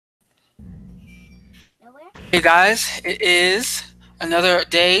Hey guys, it is another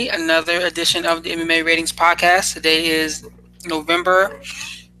day, another edition of the MMA Ratings Podcast. Today is November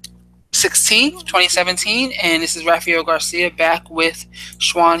 16th, 2017, and this is Rafael Garcia back with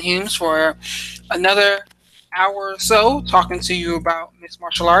Schwan Humes for another hour or so talking to you about mixed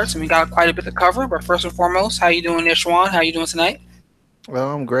martial arts, and we got quite a bit to cover. But first and foremost, how you doing there, Schwan? How you doing tonight?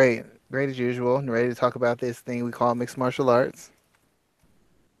 Well, I'm great. Great as usual. And ready to talk about this thing we call mixed martial arts.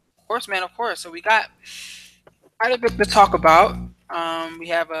 Of course, man, of course. So we got quite a bit to talk about. We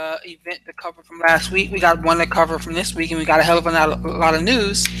have a event to cover from last week. We got one to cover from this week, and we got a hell of a lot of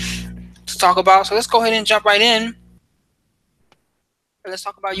news to talk about. So let's go ahead and jump right in. Let's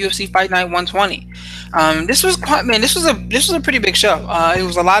talk about UFC Fight Night 120. This was quite, man. This was a pretty big show. It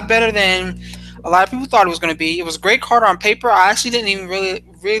was a lot better than a lot of people thought it was going to be. It was a great card on paper. I actually didn't even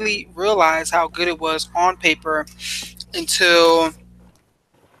really realize how good it was on paper until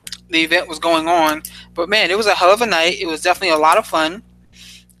the event was going on. But man, it was a hell of a night. It was definitely a lot of fun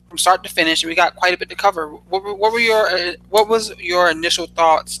from start to finish. We got quite a bit to cover. What was your initial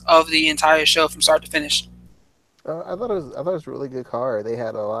thoughts of the entire show from start to finish? I thought it was a really good card. They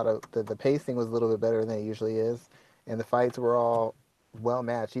had a lot of the pacing was a little bit better than it usually is, and the fights were all well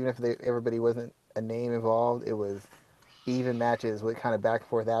matched. Even if everybody wasn't a name involved, it was even matches with kind of back and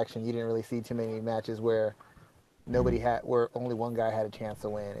forth action. You didn't really see too many matches where only one guy had a chance to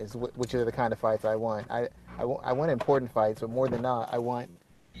win. Which are the kind of fights I want. I want important fights, but more than not, I want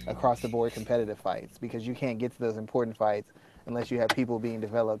across the board competitive fights because you can't get to those important fights unless you have people being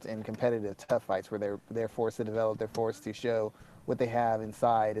developed in competitive tough fights where they're forced to develop, they're forced to show what they have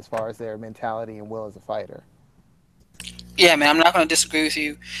inside as far as their mentality and will as a fighter. Yeah, man, I'm not going to disagree with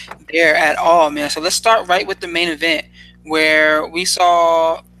you there at all, man. So let's start right with the main event where we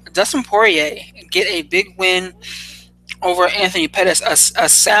saw Dustin Poirier get a big win over Anthony Pettis, a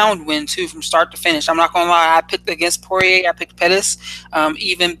sound win too from start to finish. I'm not gonna lie, I picked against Poirier, I picked Pettis,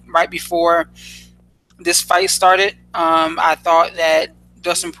 even right before this fight started. I thought that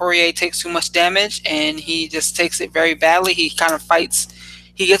Dustin Poirier takes too much damage and he just takes it very badly. He kind of fights,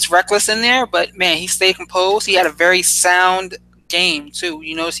 he gets reckless in there, but man, he stayed composed. He had a very sound game too.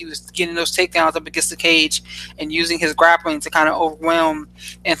 You notice he was getting those takedowns up against the cage and using his grappling to kind of overwhelm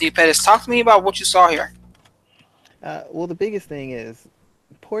Anthony Pettis. Talk to me about what you saw here. Well, the biggest thing is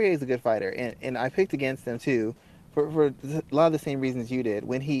Poirier is a good fighter, and I picked against him too for a lot of the same reasons you did.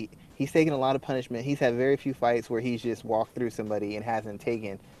 When he's taken a lot of punishment, he's had very few fights where he's just walked through somebody and hasn't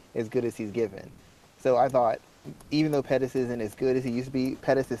taken as good as he's given. So I thought, even though Pettis isn't as good as he used to be,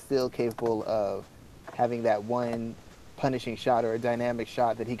 Pettis is still capable of having that one punishing shot or a dynamic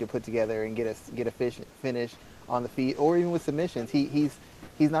shot that he could put together and get a finish on the feet or even with submissions. He's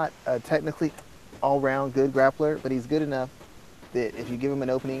not technically all round good grappler, but he's good enough that if you give him an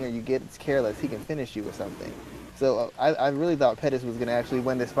opening or you get careless, he can finish you with something. So I really thought Pettis was going to actually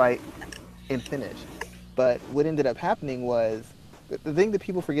win this fight and finish. But what ended up happening was the thing that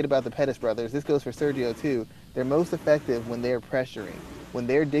people forget about the Pettis brothers, this goes for Sergio too, they're most effective when they're pressuring, when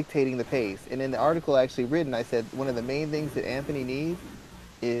they're dictating the pace. And in the article I actually written, I said one of the main things that Anthony needs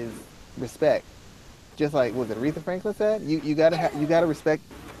is respect. Just like was it Aretha Franklin said, you gotta respect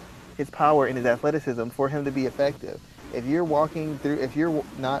his power and his athleticism for him to be effective. If you're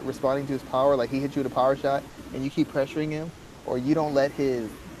not responding to his power, like he hits you with a power shot, and you keep pressuring him, or you don't let his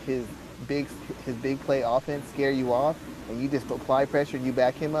big his big play offense scare you off, and you just apply pressure and you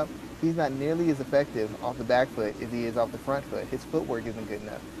back him up, he's not nearly as effective off the back foot as he is off the front foot. His footwork isn't good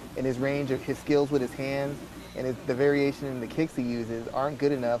enough, and his range of his skills with his hands and the variation in the kicks he uses aren't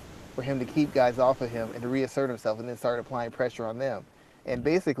good enough for him to keep guys off of him and to reassert himself and then start applying pressure on them. And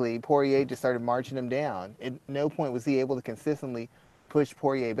basically, Poirier just started marching him down. At no point was he able to consistently push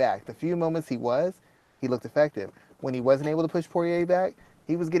Poirier back. The few moments he looked effective. When he wasn't able to push Poirier back,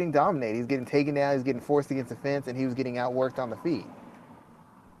 he was getting dominated. He was getting taken down. He was getting forced against the fence, and he was getting outworked on the feet.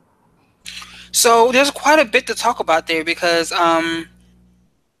 So there's quite a bit to talk about there because man,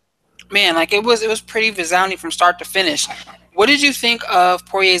 like it was pretty resounding from start to finish. What did you think of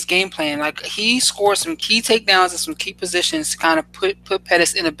Poirier's game plan? Like he scored some key takedowns in some key positions to kind of put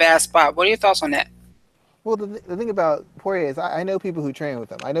Pettis in a bad spot. What are your thoughts on that? Well, the thing about Poirier is I know people who train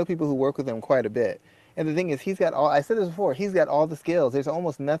with him. I know people who work with him quite a bit. And the thing is, he's got all. I said this before. He's got all the skills. There's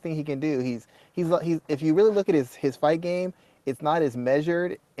almost nothing he can do. He's. If you really look at his fight game, it's not as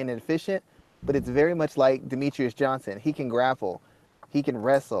measured and efficient, but it's very much like Demetrius Johnson. He can grapple, he can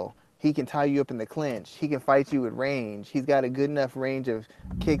wrestle, he can tie you up in the clinch, he can fight you at range. He's got a good enough range of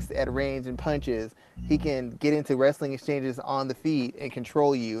kicks at range and punches. He can get into wrestling exchanges on the feet and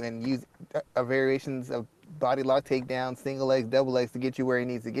control you and use variations of body lock takedown, single legs, double legs to get you where he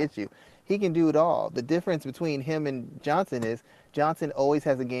needs to get you. He can do it all. The difference between him and Johnson is Johnson always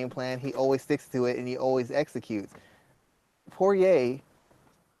has a game plan. He always sticks to it and he always executes. Poirier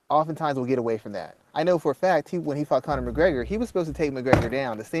oftentimes will get away from that. I know for a fact when he fought Conor McGregor, he was supposed to take McGregor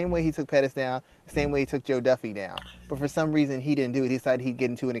down the same way he took Pettis down, the same way he took Joe Duffy down. But for some reason, he didn't do it. He decided he'd get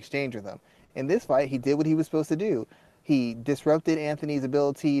into an exchange with them. In this fight, he did what he was supposed to do. He disrupted Anthony's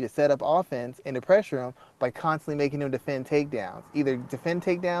ability to set up offense and to pressure him by constantly making him defend takedowns. Either defend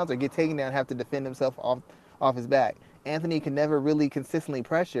takedowns or get taken down, have to defend himself off his back. Anthony can never really consistently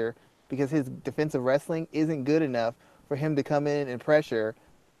pressure because his defensive wrestling isn't good enough for him to come in and pressure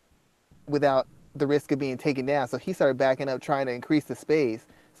without the risk of being taken down. So he started backing up, trying to increase the space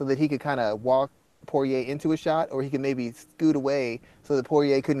so that he could kind of walk Poirier into a shot, or he could maybe scoot away so that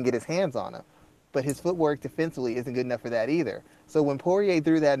Poirier couldn't get his hands on him. But his footwork defensively isn't good enough for that either. So when Poirier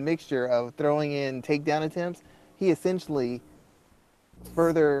threw that mixture of throwing in takedown attempts, he essentially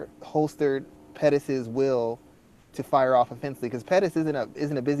further holstered Pettis' will to fire off offensively because Pettis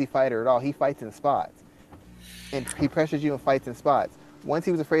isn't a busy fighter at all. He fights in spots, and he pressures you and fights in spots. Once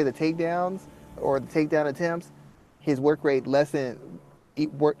he was afraid of the takedowns or the takedown attempts, his work rate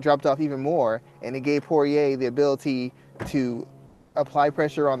dropped off even more, and it gave Poirier the ability to apply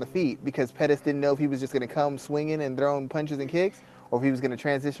pressure on the feet because Pettis didn't know if he was just going to come swinging and throwing punches and kicks or if he was going to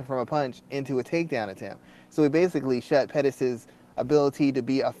transition from a punch into a takedown attempt. So he basically shut Pettis' ability to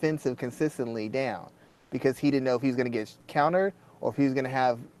be offensive consistently down because he didn't know if he was going to get countered or if he was going to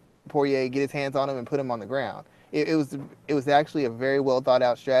have Poirier get his hands on him and put him on the ground. It was actually a very well thought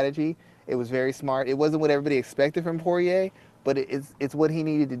out strategy. It was very smart. It wasn't what everybody expected from Poirier, but it's what he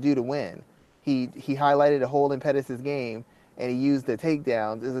needed to do to win. He highlighted a hole in Pettis' game, and he used the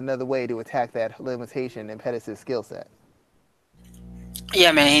takedowns as another way to attack that limitation in Pettis' skill set.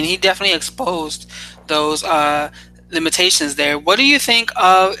 Yeah, man, and he definitely exposed those limitations there. What do you think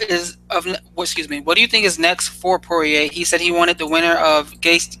excuse me? What do you think is next for Poirier? He said he wanted the winner of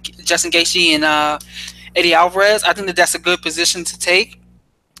Justin Gaethje and Eddie Alvarez. I think that's a good position to take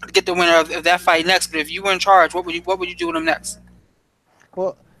to get the winner of that fight next. But if you were in charge, what would you do with him next?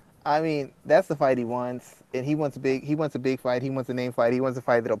 Well, I mean, that's the fight he wants, and he wants a big fight. He wants a name fight. He wants a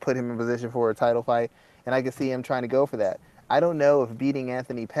fight that'll put him in position for a title fight, and I can see him trying to go for that. I don't know if beating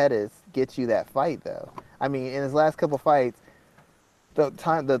Anthony Pettis gets you that fight though. I mean, in his last couple fights,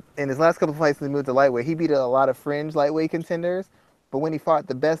 in his last couple fights when he moved to lightweight, he beat a lot of fringe lightweight contenders. But when he fought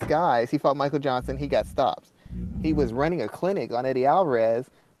the best guys, he fought Michael Johnson. He got stops. He was running a clinic on Eddie Alvarez,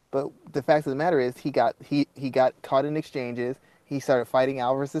 but the fact of the matter is he got caught in exchanges. He started fighting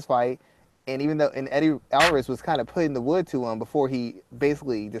Alvarez's fight, and Eddie Alvarez was kind of putting the wood to him before he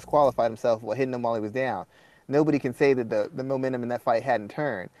basically disqualified himself while hitting him while he was down. Nobody can say that the momentum in that fight hadn't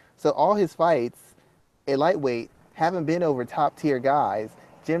turned. So all his fights at lightweight haven't been over top tier guys.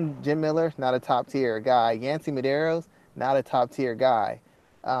 Jim Miller, not a top tier guy. Yancy Medeiros, not a top tier guy.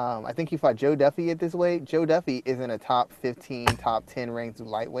 I think he fought Joe Duffy at this weight. Joe Duffy isn't a top 15, top 10 ranked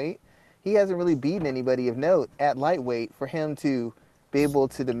lightweight. He hasn't really beaten anybody of note at lightweight for him to be able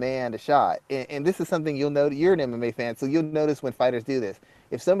to demand a shot. And this is something you'll notice. You're an MMA fan, so you'll notice when fighters do this.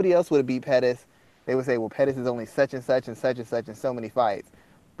 If somebody else would have beat Pettis, they would say, well, Pettis is only such and such and such and such in so many fights.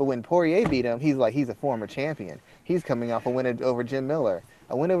 But when Poirier beat him, he's a former champion. He's coming off a win over Jim Miller.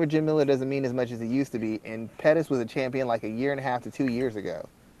 A win over Jim Miller doesn't mean as much as it used to be, and Pettis was a champion like a year and a half to 2 years ago.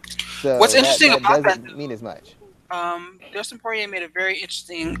 What's So interesting that about that, doesn't mean as much. Dustin Poirier made a very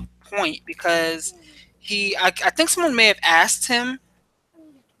interesting point because I think someone may have asked him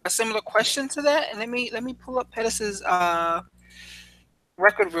a similar question to that, and let me pull up Pettis's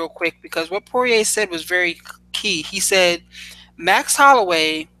record real quick because what Poirier said was very key. He said Max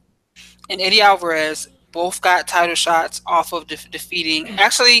Holloway and Eddie Alvarez both got title shots off of defeating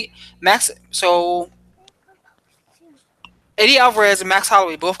actually Max. So Eddie Alvarez and Max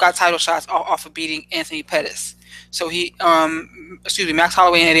Holloway both got title shots off of beating Anthony Pettis. So Max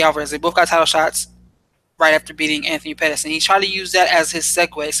Holloway and Eddie Alvarez, they both got title shots right after beating Anthony Pettis, and he tried to use that as his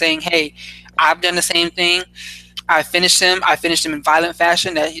segue, saying, "Hey, I've done the same thing. I finished him. I finished him in violent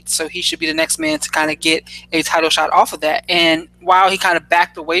fashion. So he should be the next man to kind of get a title shot off of that." And while he kind of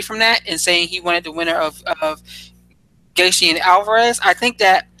backed away from that and saying he wanted the winner of Gaethje and Alvarez, I think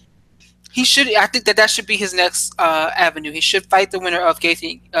that he should. I think that should be his next avenue. He should fight the winner of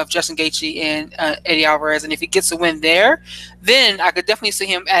Justin Gaethje and Eddie Alvarez, and if he gets a win there, then I could definitely see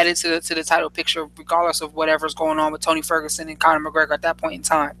him added to the title picture, regardless of whatever's going on with Tony Ferguson and Conor McGregor at that point in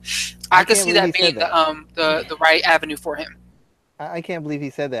time. I could see that being the right avenue for him. I can't believe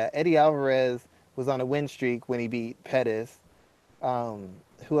he said that. Eddie Alvarez was on a win streak when he beat Pettis. Who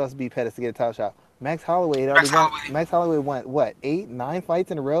else beat Pettis to get a title shot? Max Holloway had already Max won. Holloway. Max Holloway won what, 8, 9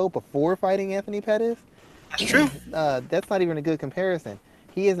 fights in a row before fighting Anthony Pettis. That's true. That's not even a good comparison.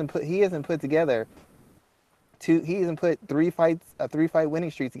 He hasn't put together two. He hasn't put 3 fights, a 3 fight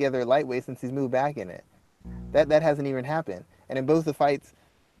winning streak together at lightweight since he's moved back in it. That hasn't even happened. And in both the fights,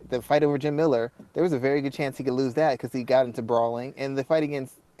 the fight over Jim Miller, there was a very good chance he could lose that because he got into brawling. And the fight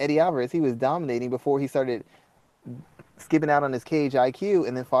against Eddie Alvarez, he was dominating before he started skipping out on his cage IQ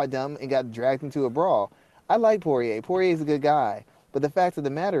and then fought dumb and got dragged into a brawl. I like Poirier. Poirier's a good guy. But the fact of the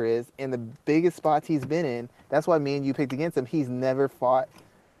matter is, in the biggest spots he's been in, that's why me and you picked against him. He's never fought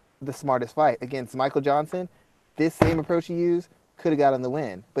the smartest fight. Against Michael Johnson, this same approach he used could have gotten the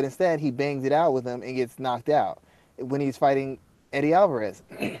win. But instead, he bangs it out with him and gets knocked out. When he's fighting Eddie Alvarez,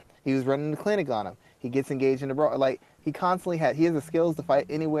 he was running the clinic on him. He gets engaged in the brawl. Like, he has the skills to fight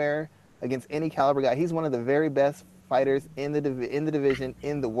anywhere against any caliber guy. He's one of the very best fighters in the division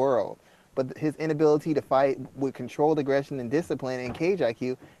in the world. But his inability to fight with controlled aggression and discipline and cage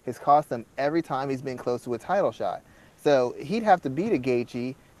IQ has cost him every time he's been close to a title shot. So he'd have to beat a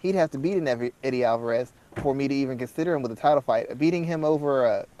Gaethje, he'd have to beat an Eddie Alvarez for me to even consider him with a title fight. Beating him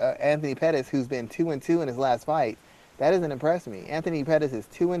over Anthony Pettis, who's been 2-2 in his last fight, that doesn't impress me. Anthony Pettis is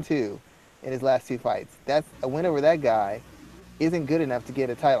 2-2 in his last 2 fights. That's a win over that guy isn't good enough to get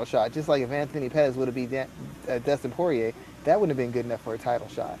a title shot. Just like if Anthony Pettis would have beat Dustin Poirier, that wouldn't have been good enough for a title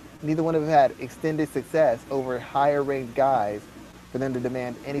shot. Neither one of them had extended success over higher ranked guys for them to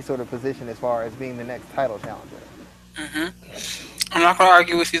demand any sort of position as far as being the next title challenger. I'm not going to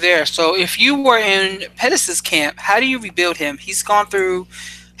argue with you there. So if you were in Pettis' camp, how do you rebuild him? He's gone through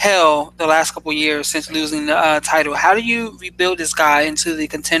hell the last couple of years since losing the title. How do you rebuild this guy into the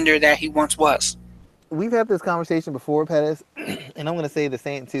contender that he once was? We've had this conversation before, Pettis, and I'm going to say the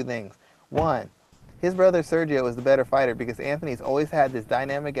same 2 things. One, his brother Sergio is the better fighter because Anthony's always had this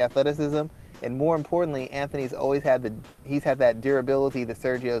dynamic athleticism, and more importantly, Anthony's always had that durability that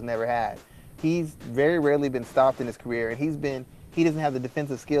Sergio's never had. He's very rarely been stopped in his career, and he doesn't have the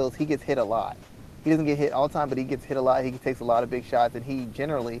defensive skills. He gets hit a lot. He doesn't get hit all the time, but he gets hit a lot. He takes a lot of big shots, and he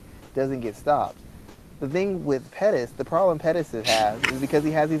generally doesn't get stopped. The thing with Pettis, the problem Pettis has is because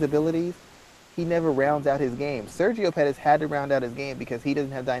he has these abilities, he never rounds out his game. Sergio Pettis had to round out his game because he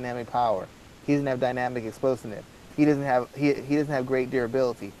doesn't have dynamic power. He doesn't have dynamic explosiveness. He doesn't have great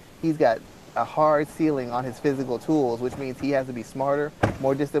durability. He's got a hard ceiling on his physical tools, which means he has to be smarter,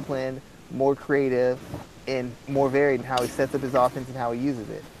 more disciplined, more creative, and more varied in how he sets up his offense and how he uses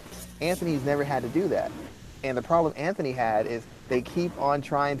it. Anthony's never had to do that. And the problem Anthony had is they keep on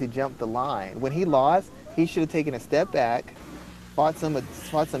trying to jump the line. When he lost, he should have taken a step back, fought some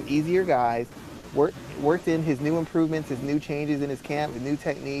easier guys, worked in his new improvements, his new changes in his camp, his new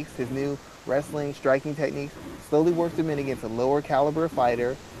techniques, his new wrestling, striking techniques, slowly worked them in against a lower caliber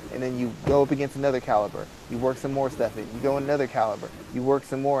fighter, and then you go up against another caliber. You work some more stuff in. You go in another caliber. You work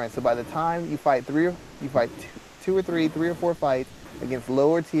some more in. So by the time you fight two or three or four fights against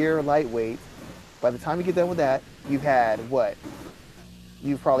lower tier lightweights, by the time you get done with that, you've had what?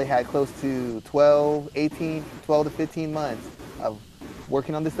 You've probably had close to 12 to 15 months of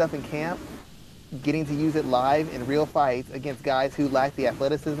working on this stuff in camp, getting to use it live in real fights against guys who lack the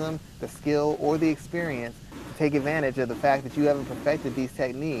athleticism, the skill, or the experience to take advantage of the fact that you haven't perfected these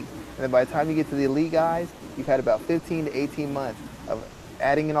techniques. And then by the time you get to the elite guys, you've had about 15 to 18 months of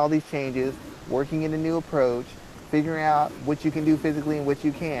adding in all these changes, working in a new approach, figuring out what you can do physically and what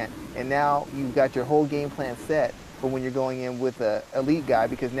you can't. And now you've got your whole game plan set for when you're going in with an elite guy,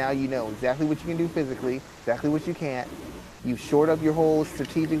 because now you know exactly what you can do physically, exactly what you can't. You short up your holes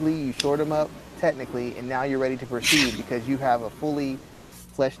strategically, you short them up technically, and now you're ready to proceed because you have a fully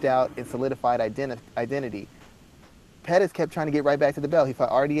fleshed out and solidified identity. Pettis kept trying to get right back to the belt. He fought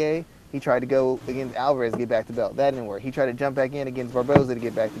RDA. He tried to go against Alvarez to get back to the belt. That didn't work. He tried to jump back in against Barboza to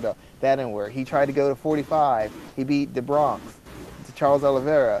get back to the belt. That didn't work. He tried to go to 45. He beat the Bronx to Charles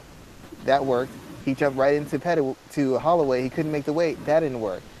Oliveira. That worked. He jumped right into to Holloway. He couldn't make the weight. That didn't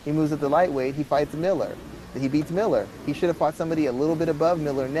work. He moves up to lightweight. He fights Miller. He beats Miller. He should have fought somebody a little bit above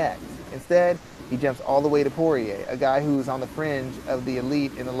Miller next. Instead, he jumps all the way to Poirier, a guy who's on the fringe of the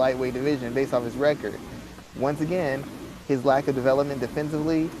elite in the lightweight division based off his record. Once again, his lack of development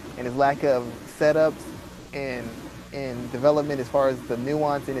defensively and his lack of setups and development as far as the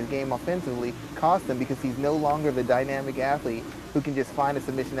nuance in his game offensively cost him, because he's no longer the dynamic athlete who can just find a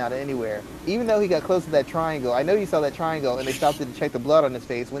submission out of anywhere. Even though he got close to that triangle, I know you saw that triangle and they stopped it to check the blood on his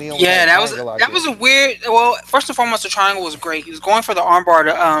face when he almost that was a weird. Well, first and foremost, the triangle was great. He was going for the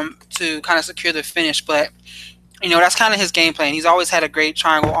armbar to kind of secure the finish, but that's kind of his game plan. He's always had a great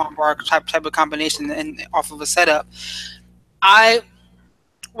triangle armbar type of combination and off of a setup. I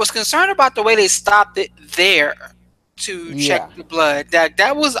Was concerned about the way they stopped it there to check Yeah, the blood.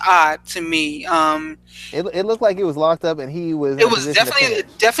 That was odd to me. it looked like it was locked up, and he was in It a was position to definitely, finish.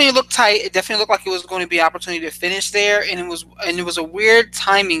 it definitely looked tight. It definitely looked like it was going to be an opportunity to finish there, and it was a weird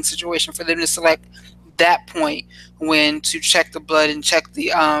timing situation for them to select that point when to check the blood and check the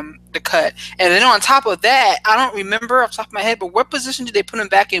cut. And then on top of that, I don't remember off the top of my head, but what position did they put him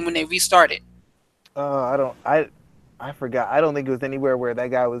back in when they restarted? I don't. I forgot. I don't think it was anywhere where that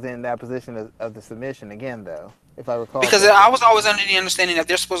guy was in that position of the submission again, though, if I recall Because correctly. I was always under the understanding that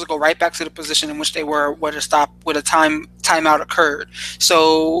they're supposed to go right back to the position in which they were where the stop where the timeout occurred.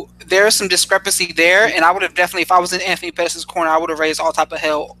 So there's some discrepancy there, and I would have definitely, if I was in Anthony Pettis' corner, I would have raised all type of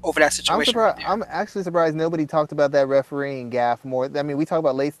hell over that I'm situation right surprised. there. I'm actually surprised nobody talked about that refereeing gaff more. I mean, we talk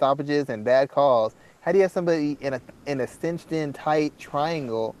about late stoppages and bad calls. How do you have somebody in a cinched in tight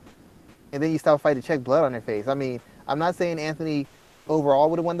triangle, and then you stop a fight to check blood on their face? I mean, I'm not saying Anthony overall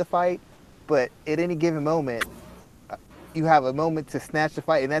would have won the fight, but at any given moment, you have a moment to snatch the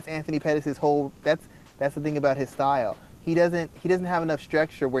fight, and that's Anthony Pettis' whole. That's the thing about his style. He doesn't have enough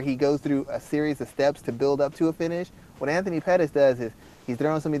structure where he goes through a series of steps to build up to a finish. What Anthony Pettis does is he's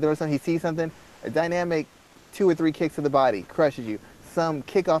throwing something, he throws something, he sees something, a dynamic 2 or 3 kicks to the body crushes you. Some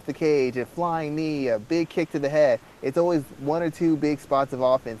kick off the cage, a flying knee, a big kick to the head. It's always 1 or 2 big spots of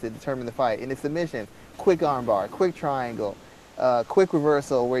offense that determine the fight. In his submission, quick armbar, quick triangle, quick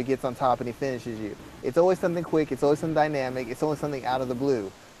reversal where he gets on top and he finishes you. It's always something quick. It's always something dynamic. It's always something out of the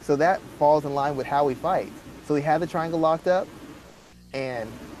blue. So that falls in line with how he fights. So he had the triangle locked up,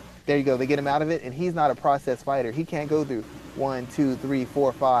 and there you go. They get him out of it, and he's not a process fighter. He can't go through 1, 2, 3,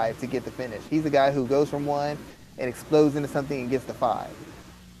 4, 5 to get the finish. He's a guy who goes from 1 and explodes into something and gets to 5.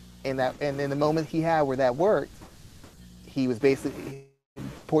 And then the moment he had where that worked, he was basically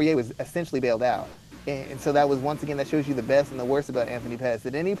Poirier was essentially bailed out. And so that was once again that shows you the best and the worst about Anthony Pettis.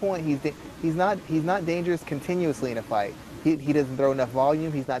 At any point, he's not dangerous continuously in a fight. He doesn't throw enough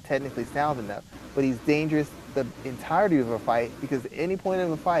volume. He's not technically sound enough, but he's dangerous the entirety of a fight because at any point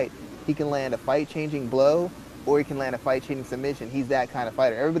of a fight, he can land a fight-changing blow or he can land a fight-changing submission. He's that kind of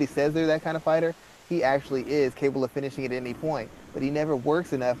fighter. Everybody says they're that kind of fighter. He actually is capable of finishing at any point, but he never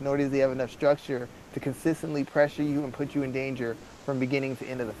works enough, nor does he have enough structure to consistently pressure you and put you in danger from beginning to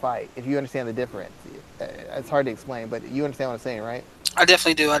end of the fight. If you understand the difference, it's hard to explain, but you understand what I'm saying, right? I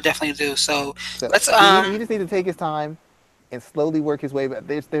definitely do. I definitely do. So So let's he just needs to take his time and slowly work his way back.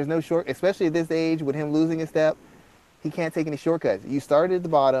 There's no short, especially at this age with him losing a step. He can't take any shortcuts. You started at the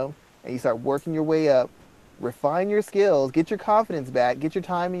bottom and you start working your way up. Refine your skills, get your confidence back, get your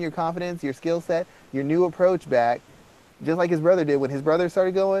timing, your confidence, your skill set, your new approach back, just like his brother did. When his brother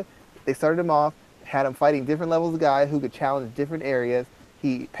started going, they started him off, had him fighting different levels of guys who could challenge different areas.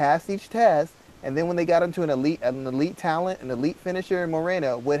 He passed each test, and then when they got him to an elite talent, an elite finisher in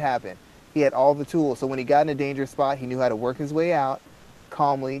Moreno, what happened? He had all the tools. So when he got in a dangerous spot, he knew how to work his way out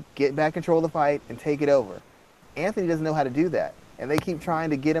calmly, get back control of the fight, and take it over. Anthony doesn't know how to do that, and they keep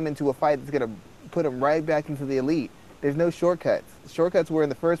trying to get him into a fight that's going to put him right back into the elite. There's no shortcuts. Shortcuts were in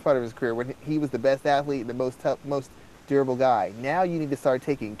the first part of his career when he was the best athlete, the most tough, most durable guy. Now you need to start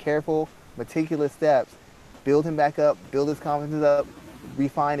taking careful, meticulous steps, build him back up, build his confidence up,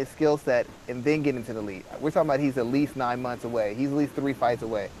 refine his skill set, and then get into the elite. We're talking about he's at least 9 months away. He's at least 3 fights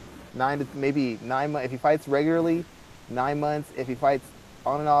away. 9 to maybe 9 months. If he fights regularly, 9 months. If he fights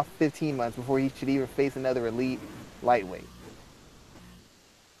on and off, 15 months before he should even face another elite lightweight.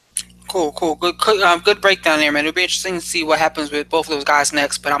 Cool, cool, good breakdown there, man. It'll be interesting to see what happens with both of those guys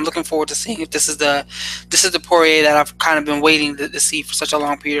next. But I'm looking forward to seeing if this is the Poirier that I've kind of been waiting to see for such a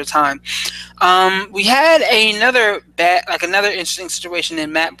long period of time. We had another interesting situation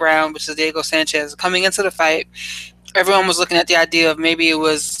in Matt Brown versus Diego Sanchez coming into the fight. Everyone was looking at the idea of maybe it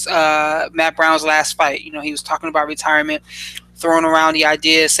was Matt Brown's last fight. You know, he was talking about retirement, throwing around the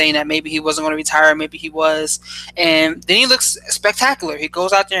idea, saying that maybe he wasn't going to retire, maybe he was. And then he looks spectacular. He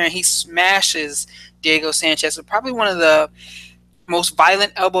goes out there and he smashes Diego Sanchez. Probably one of the most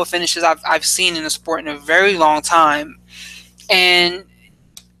violent elbow finishes I've seen in the sport in a very long time. And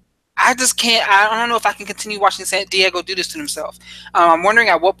I just can't. I don't know if I can continue watching Diego do this to himself. I'm wondering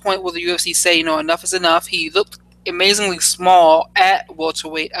at what point will the UFC say, you know, enough is enough. He looked amazingly small at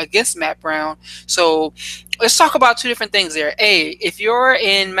welterweight against Matt Brown. So let's talk about two different things there. A, if you're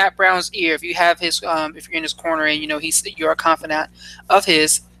in Matt Brown's ear, if you have his, if you're in his corner and you know you're a confidant of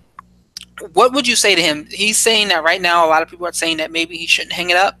his, what would you say to him? He's saying that right now a lot of people are saying that maybe he shouldn't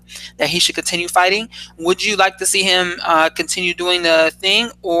hang it up, that he should continue fighting. Would you like to see him continue doing the thing,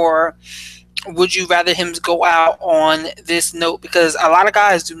 or would you rather him go out on this note? Because a lot of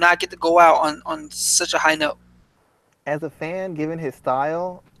guys do not get to go out on such a high note. as a fan, given his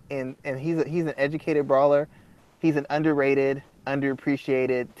style, and he's an educated brawler, he's an underrated,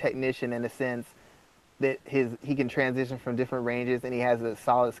 underappreciated technician in a sense that he can transition from different ranges and he has a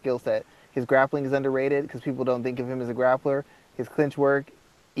solid skill set. His grappling is underrated because people don't think of him as a grappler. His clinch work,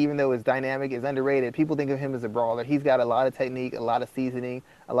 even though it's dynamic, is underrated. People think of him as a brawler. He's got a lot of technique, a lot of seasoning,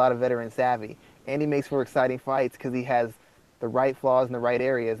 a lot of veteran savvy, and he makes for exciting fights because he has the right flaws in the right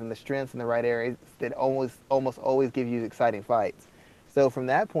areas and the strengths in the right areas that almost always give you exciting fights. So from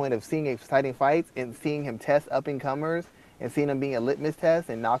that point of seeing exciting fights and seeing him test up and comers and seeing him being a litmus test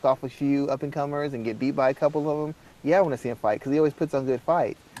and knock off a few up and comers and get beat by a couple of them, yeah, I want to see him fight because he always puts on good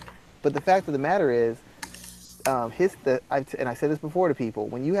fights. But the fact of the matter is, and I said this before to people,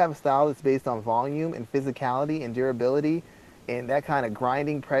 when you have a style that's based on volume and physicality and durability and that kind of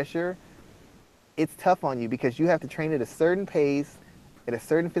grinding pressure, it's tough on you because you have to train at a certain pace, at a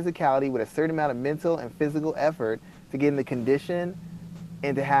certain physicality, with a certain amount of mental and physical effort to get in the condition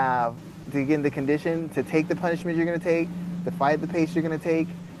and to get in the condition to take the punishment you're going to take, to fight at the pace you're going to take,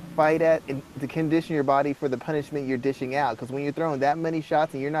 fight at, and to condition your body for the punishment you're dishing out. Because when you're throwing that many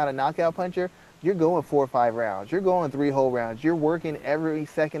shots and you're not a knockout puncher, you're going 4 or 5 rounds. You're going 3 whole rounds. You're working every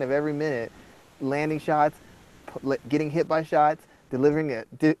second of every minute, landing shots, getting hit by shots, delivering a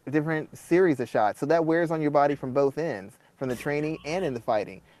different series of shots. So that wears on your body from both ends, from the training and in the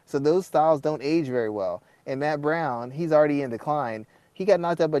fighting. So those styles don't age very well. And Matt Brown, he's already in decline. He got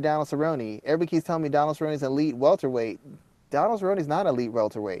knocked out by Donald Cerrone. Everybody keeps telling me Donald Cerrone's an elite welterweight. Donald Cerrone's not an elite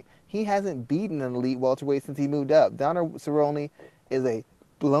welterweight. He hasn't beaten an elite welterweight since he moved up. Donald Cerrone is a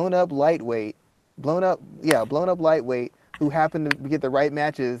blown up lightweight, blown up lightweight who happened to get the right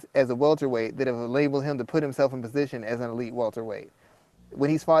matches as a welterweight that have enabled him to put himself in position as an elite welterweight. When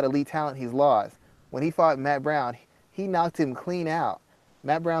he's fought elite talent, he's lost. When he fought Matt Brown, he knocked him clean out.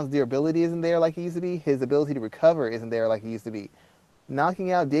 Matt Brown's durability isn't there like it used to be. His ability to recover isn't there like it used to be.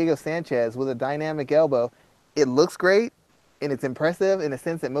 Knocking out Diego Sanchez with a dynamic elbow, it looks great and it's impressive in a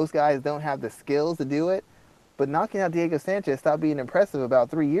sense that most guys don't have the skills to do it. But knocking out Diego Sanchez stopped being impressive about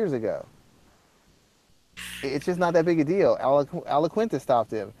 3 years ago. It's just not that big a deal. Alaquinta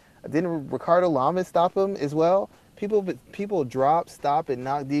stopped him. Didn't Ricardo Lamas stop him as well? People drop, stop, and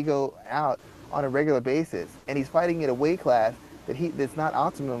knock Diego out on a regular basis, and he's fighting at a weight class that's not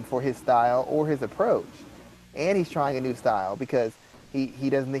optimum for his style or his approach. And he's trying a new style because he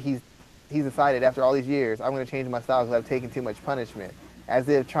doesn't he's decided after all these years I'm going to change my style because I've taken too much punishment. As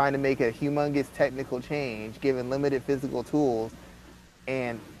if trying to make a humongous technical change, given limited physical tools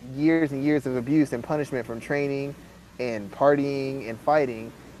and years of abuse and punishment from training and partying and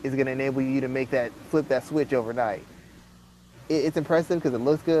fighting, is going to enable you to flip that switch overnight. It's impressive because it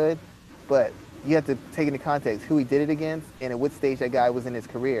looks good, but you have to take into context who he did it against and at what stage that guy was in his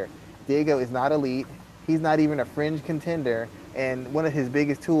career. Diego is not elite. He's not even a fringe contender, and one of his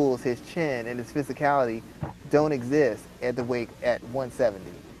biggest tools, his chin and his physicality, don't exist at the weight at 170.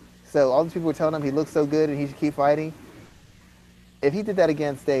 So all these people were telling him he looks so good and he should keep fighting. If he did that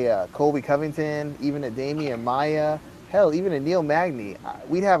against a Colby Covington, even a Damian Maia, hell, even a Neil Magny,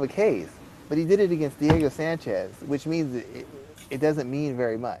 we'd have a case. But he did it against Diego Sanchez, which means it doesn't mean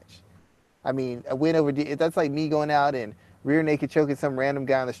very much. I mean, a win over that's like me going out and rear naked choking some random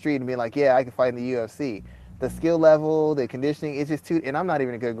guy on the street and being like, yeah, I can fight in the UFC. The skill level, the conditioning, it's just too, and I'm not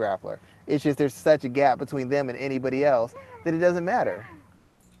even a good grappler. It's just there's such a gap between them and anybody else that it doesn't matter.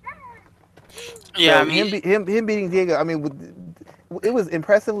 Yeah, So I mean, him beating Diego, I mean, it was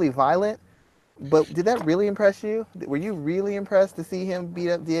impressively violent. But did that really impress you? Were you really impressed to see him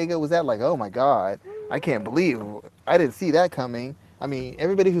beat up Diego? Was that like, oh my God, I can't believe I didn't see that coming? I mean,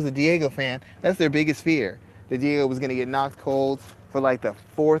 everybody who's a Diego fan, that's their biggest fear, that Diego was going to get knocked cold for like the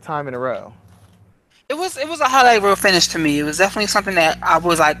fourth time in a row. it was a highlight reel finish to me. It was definitely something that I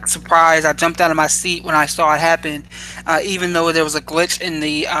was like surprised. I jumped out of my seat when I saw it happen. Even though there was a glitch in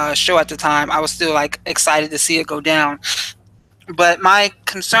the show at the time, I was still like excited to see it go down. But my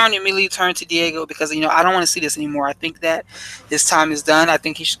concern immediately turned to Diego because I don't want to see this anymore. I think that his time is done. I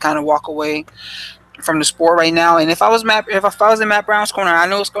think he should kind of walk away from the sport right now. And if I was in Matt Brown's corner, I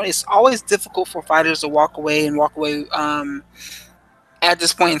know it's always difficult for fighters to walk away and walk away at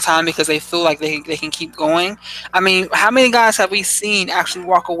this point in time because they feel like they can keep going. I mean, how many guys have we seen actually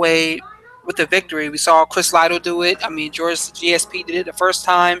walk away with a victory? We saw Chris Lytle do it. I mean, George GSP did it the first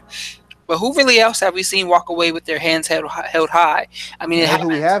time. But who really else have we seen walk away with their hands held high? I mean, You it know who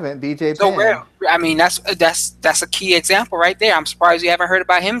we happens haven't? BJ so Penn. rare. I mean, that's a key example right there. I'm surprised you haven't heard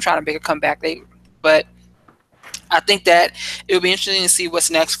about him trying to make a comeback. But I think that it would be interesting to see what's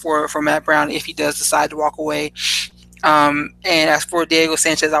next for Matt Brown if he does decide to walk away. And as for Diego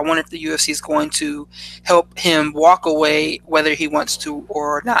Sanchez, I wonder if the UFC is going to help him walk away, whether he wants to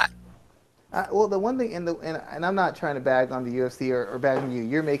or not. Well, the one thing, and I'm not trying to bag on the UFC or bag on you.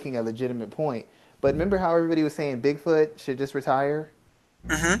 You're making a legitimate point. But remember how everybody was saying Bigfoot should just retire?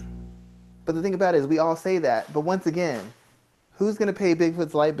 Hmm. But the thing about it is, we all say that. But once again, who's going to pay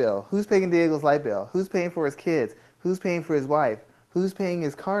Bigfoot's light bill? Who's paying Diego's light bill? Who's paying for his kids? Who's paying for his wife? Who's paying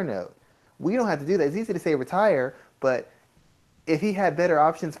his car note? We don't have to do that. It's easy to say retire, but if he had better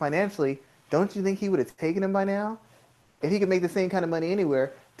options financially, don't you think he would have taken them by now? If he could make the same kind of money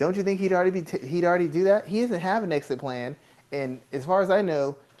anywhere, don't you think he'd already do that? He doesn't have an exit plan, and as far as I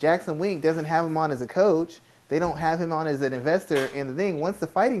know, Jackson Wink doesn't have him on as a coach. They don't have him on as an investor in the thing. Once the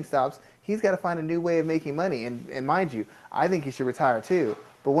fighting stops, he's got to find a new way of making money. And mind you, I think he should retire too.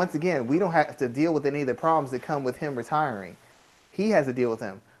 But once again, we don't have to deal with any of the problems that come with him retiring. He has to deal with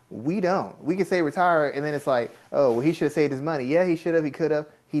them. We don't. We can say retire, and then it's like, oh, well, he should have saved his money. Yeah, he should have. He could have.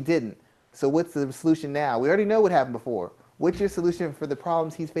 He didn't. So what's the solution now? We already know what happened before. What's your solution for the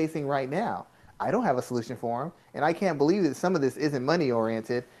problems he's facing right now? I don't have a solution for him, and I can't believe that some of this isn't money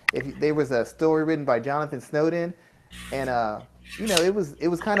oriented. If there was a story written by Jonathan Snowden, and it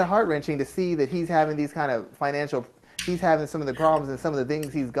was kind of heart wrenching to see that he's having these kind of financial, he's having some of the problems and some of the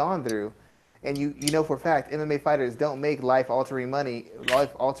things he's gone through, and you know for a fact MMA fighters don't make life altering money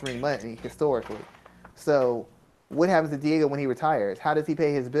historically. So what happens to Diego when he retires? How does he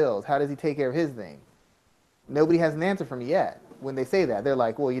pay his bills? How does he take care of his thing? Nobody has an answer for me yet. When they say that, they're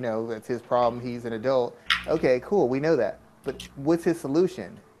like, well, that's his problem. He's an adult. Okay, cool. We know that. But what's his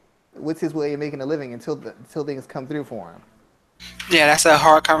solution? What's his way of making a living until things come through for him? Yeah, that's a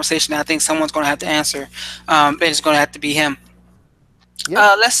hard conversation. I think someone's going to have to answer. And it's going to have to be him.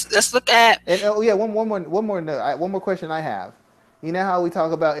 Yeah. Let's look at. And oh yeah, one more note, one more question I have. You know how we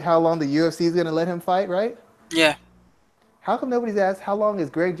talk about how long the UFC is going to let him fight, right? Yeah. How come nobody's asked how long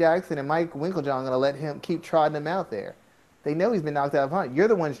is Greg Jackson and Mike Winklejohn going to let him keep trotting him out there? They know he's been knocked out of hunt. You're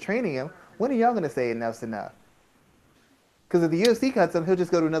the ones training him. When are y'all going to say enough's enough? Because if the UFC cuts him, he'll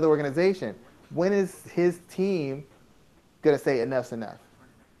just go to another organization. When is his team going to say enough's enough?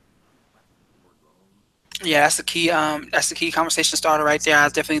 Yeah, that's the key. That's the key conversation starter right there. I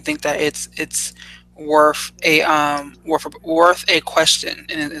definitely think that it's worth a question,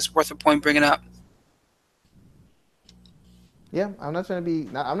 and it's worth a point bringing up. Yeah, I'm not trying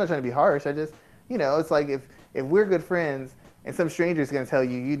to be harsh. I just, it's like if we're good friends and some stranger is going to tell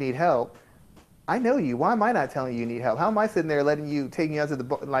you you need help, I know you. Why am I not telling you need help? How am I sitting there taking you out to the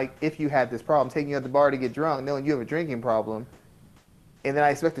bar, like if you had this problem, taking you out to the bar to get drunk, knowing you have a drinking problem, and then I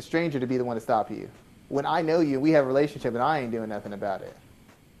expect a stranger to be the one to stop you when I know you, we have a relationship, and I ain't doing nothing about it.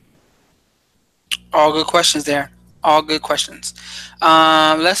 All good questions there. All good questions.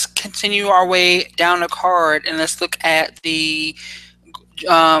 Let's continue our way down the card and let's look at the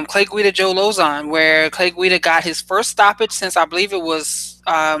Clay Guida Joe Lozon, where Clay Guida got his first stoppage since I believe it was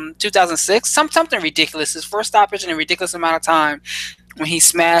 2006, something ridiculous. His first stoppage in a ridiculous amount of time when he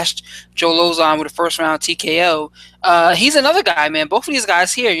smashed Joe Lozon with a first round TKO. He's another guy, man. Both of these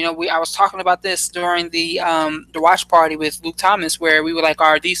guys here, I was talking about this during the watch party with Luke Thomas, where we were like,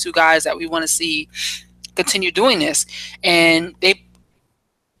 are these two guys that we want to see continue doing this? And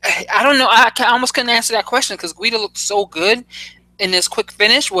I don't know. I almost couldn't answer that question because Guida looked so good in this quick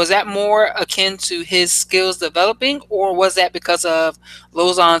finish. Was that more akin to his skills developing, or was that because of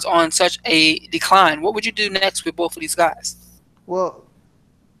Lozon's on such a decline? What would you do next with both of these guys? Well,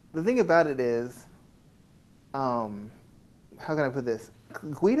 the thing about it is, um, how can I put this?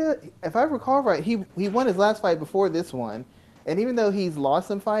 Guida, if I recall right, he won his last fight before this one, and even though he's lost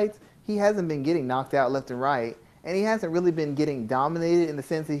some fights, he hasn't been getting knocked out left and right, and he hasn't really been getting dominated in the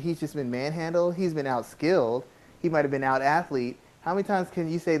sense that he's just been manhandled. He's been outskilled. He might have been out athlete. How many times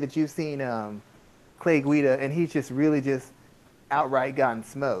can you say that you've seen Clay Guida and he's just really just outright gotten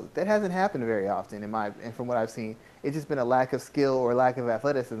smoked? That hasn't happened very often and from what I've seen. It's just been a lack of skill or lack of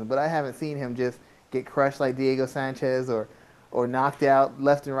athleticism. But I haven't seen him just get crushed like Diego Sanchez or knocked out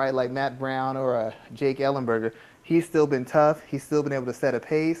left and right like Matt Brown or Jake Ellenberger. He's still been tough. He's still been able to set a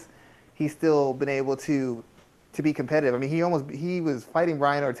pace. He's still been able to be competitive. I mean, he was fighting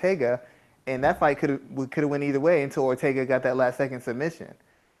Brian Ortega, and that fight could have went either way until Ortega got that last second submission.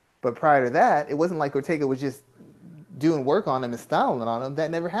 But prior to that, it wasn't like Ortega was just doing work on him and styling on him. That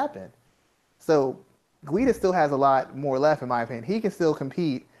never happened. So Guida still has a lot more left, in my opinion. He can still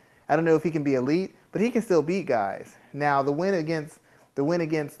compete. I don't know if he can be elite, but he can still beat guys. Now the win against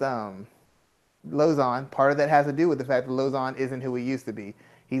Lozon, part of that has to do with the fact that Lozon isn't who he used to be.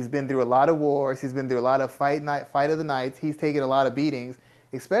 He's been through a lot of wars. He's been through a lot of fight of the nights. He's taken a lot of beatings,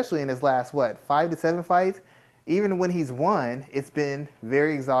 especially in his last 5 to 7 fights. Even when he's won, it's been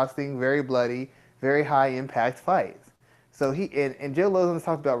very exhausting, very bloody, very high impact fights. So and Joe Lozon's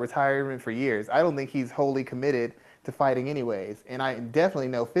talked about retirement for years. I don't think he's wholly committed to fighting anyways, and I definitely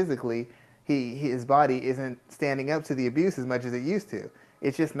know physically his body isn't standing up to the abuse as much as it used to.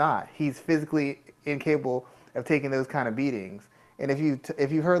 It's just not. He's physically incapable of taking those kind of beatings. And if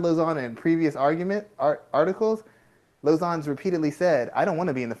you heard Lozon in previous articles, Lozon's repeatedly said, "I don't want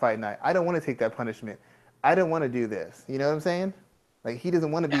to be in the fight night. I don't want to take that punishment. I don't want to do this." You know what I'm saying? Like he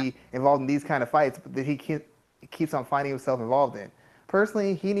doesn't want to Yeah. be involved in these kind of fights that keeps on finding himself involved in.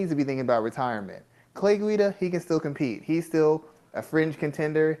 Personally, he needs to be thinking about retirement. Clay Guida, he can still compete. He's still a fringe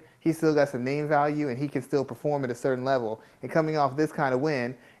contender. He's still got some name value, and he can still perform at a certain level. And coming off this kind of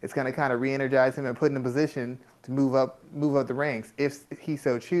win, it's going to kind of re-energize him and put him in a position to move up the ranks if he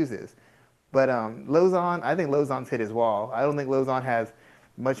so chooses. But Lozon, I think Lozon's hit his wall. I don't think Lozon has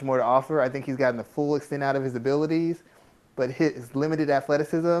much more to offer. I think he's gotten the full extent out of his abilities, but his limited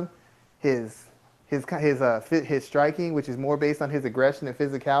athleticism, his his striking, which is more based on his aggression and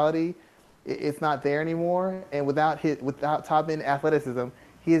physicality, it's not there anymore. And without top end athleticism,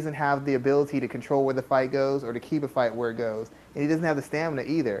 he doesn't have the ability to control where the fight goes or to keep a fight where it goes. And he doesn't have the stamina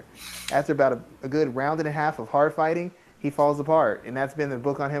either. After about a good round and a half of hard fighting, he falls apart. And that's been the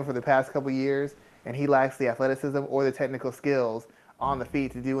book on him for the past couple years. And he lacks the athleticism or the technical skills on the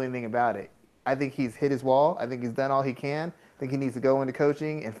feet to do anything about it. I think he's hit his wall. I think he's done all he can. I think he needs to go into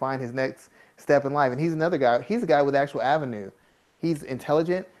coaching and find his next step in life. And he's another guy. He's a guy with actual avenue. He's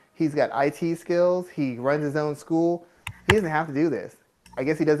intelligent. He's got IT skills. He runs his own school. He doesn't have to do this. I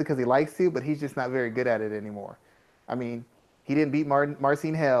guess he does it because he likes to, but he's just not very good at it anymore. I mean, he didn't beat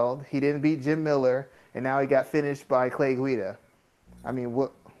Marcin Held. He didn't beat Jim Miller, and now he got finished by Clay Guida. I mean,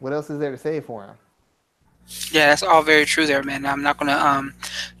 what else is there to say for him? Yeah, that's all very true there, man. I'm not gonna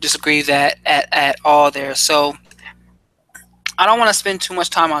disagree that at all there. So I don't want to spend too much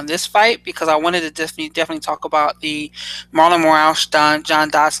time on this fight because I wanted to definitely talk about the Marlon Moraes John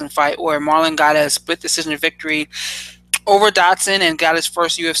Dodson fight where Marlon got a split decision victory over Dodson and got his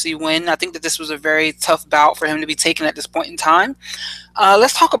first UFC win. I think that this was a very tough bout for him to be taken at this point in time.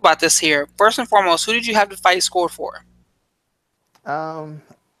 Let's talk about this here. First and foremost, who did you have the fight scored for? Um,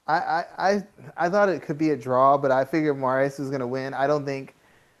 I thought it could be a draw, but I figured Moraes was going to win. I don't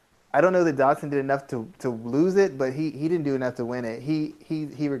know that Dodson did enough to lose it, but he didn't do enough to win it. He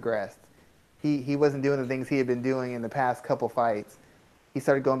regressed. He wasn't doing the things he had been doing in the past couple fights. He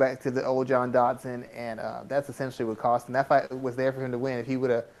started going back to the old John Dodson, and that's essentially what cost him. That fight was there for him to win if he would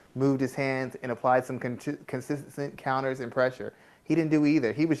have moved his hands and applied some consistent counters and pressure. He didn't do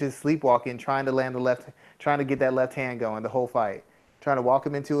either. He was just sleepwalking, trying to get that left hand going the whole fight, trying to walk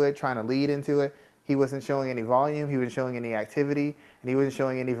him into it, trying to lead into it. He wasn't showing any volume. He wasn't showing any activity, and he wasn't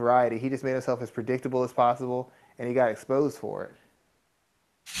showing any variety. He just made himself as predictable as possible, and he got exposed for it.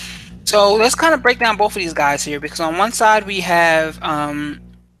 So let's kind of break down both of these guys here because on one side we have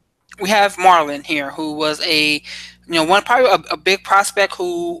Marlon here, who was one probably a big prospect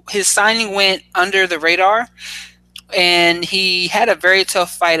who his signing went under the radar, and he had a very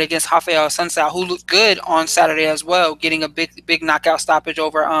tough fight against Rafael Sunsao, who looked good on Saturday as well, getting a big knockout stoppage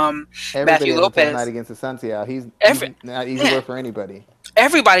over Everybody Matthew has a tough night Lopez. against Asensio. He's Every, not easy yeah, work for anybody.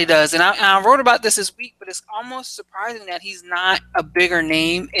 everybody does, and I wrote about this week, but it's almost surprising that he's not a bigger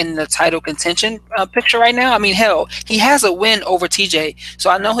name in the title contention picture right now. I mean, hell, he has a win over TJ, so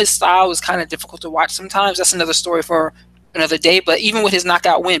I know his style is kind of difficult to watch sometimes. That's another story for another day. But even with his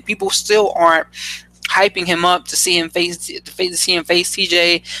knockout win, people still aren't hyping him up to see him face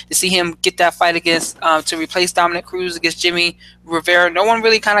TJ, to see him get that fight against to replace Dominic Cruz against Jimmy Rivera. No one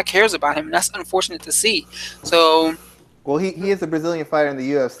really kind of cares about him, and that's unfortunate to see. So Well, he is a Brazilian fighter in the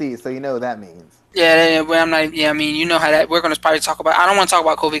UFC, so you know what that means. yeah, well, I'm not. Yeah, I mean, you know how that. We're going to probably talk about. I don't want to talk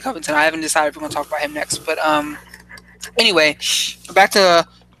about Kobe Covington. I haven't decided if we're going to talk about him next. But anyway, back to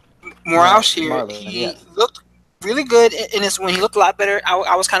Moraes here. Marlon, He yes. looked really good in this win. He looked a lot better.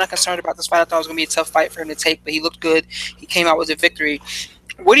 I was kind of concerned about this fight. I thought it was going to be a tough fight for him to take, but he looked good. He came out with a victory.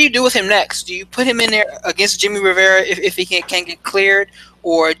 What do you do with him next? Do you put him in there against Jimmy Rivera if he can get cleared,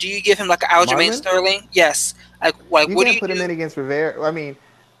 or do you give him like an Aljamain Marlon, Sterling? Yes. Like you what do can't you put him do? in against Rivera. I mean,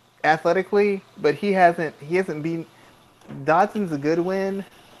 athletically, but he hasn't been. Dodson's a good win,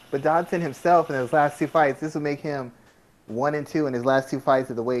 but Dodson himself in his last two fights, this would make him 1-2 in his last two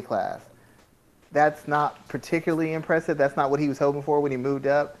fights of the weight class. That's not particularly impressive. That's not what he was hoping for when he moved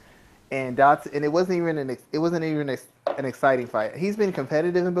up. And Dotson, and it wasn't even an exciting fight. He's been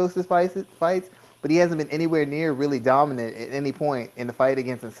competitive in both his fights, but he hasn't been anywhere near really dominant at any point in the fight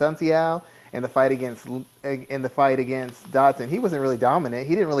against Santiago and the fight against Dotson. He wasn't really dominant.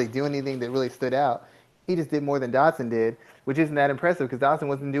 He didn't really do anything that really stood out. He just did more than Dodson did, which isn't that impressive because Dodson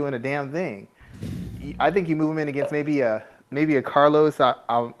wasn't doing a damn thing. I think you move him in against maybe a Carlos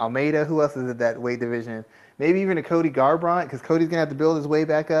Almeida. Who else is in that weight division? Maybe even a Cody Garbrandt because Cody's gonna have to build his way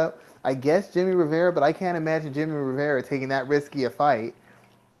back up. I guess Jimmy Rivera, but I can't imagine Jimmy Rivera taking that risky a fight.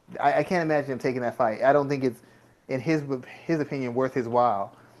 I can't imagine him taking that fight. I don't think it's in his opinion worth his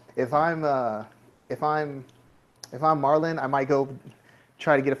while. If I'm if I'm if I'm Marlon, I might go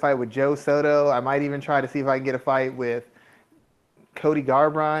try to get a fight with Joe Soto. I might even try to see if I can get a fight with Cody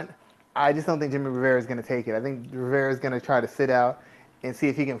Garbrandt. I just don't think Jimmy Rivera is going to take it. I think Rivera is going to try to sit out and see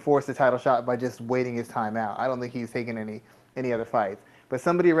if he can force the title shot by just waiting his time out. I don't think he's taking any other fights. But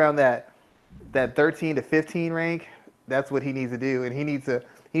somebody around that 13 to 15 rank, that's what he needs to do, and he needs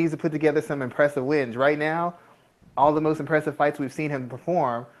to put together some impressive wins. Right now, all the most impressive fights we've seen him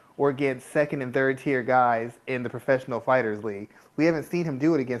perform were against second and third tier guys in the Professional Fighters League. We haven't seen him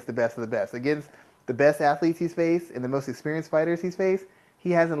do it against the best of the best. Against the best athletes he's faced and the most experienced fighters he's faced,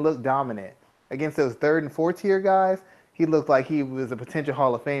 he hasn't looked dominant. Against those third and fourth tier guys, he looked like he was a potential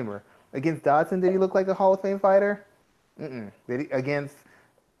Hall of Famer. Against Dodson, did he look like a Hall of Fame fighter? Mm-mm. Against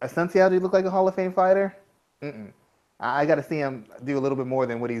Asunciao, did he look like a Hall of Fame fighter? Mm-mm. I got to see him do a little bit more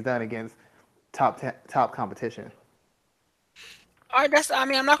than what he's done against top competition. All right, I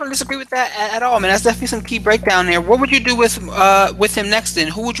mean, I'm not going to disagree with that at all, man. That's definitely some key breakdown there. What would you do with him next? Then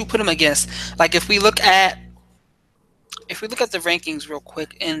who would you put him against? Like if we look at the rankings real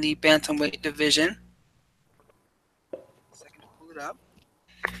quick in the bantamweight division. Second to pull it up.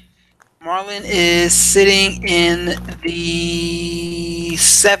 Marlon is sitting in the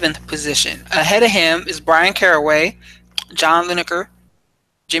seventh position. Ahead of him is Brian Caraway, John Lineker,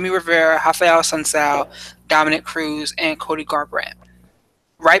 Jimmy Rivera, Rafael Sunsao, Dominic Cruz, and Cody Garbrandt.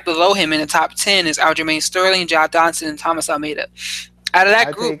 Right below him in the top 10 is Aljamain Sterling, John Dodson, and Thomas Almeida. Out of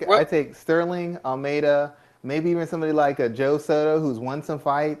that group, I take Sterling, Almeida, maybe even somebody like a Joe Soto who's won some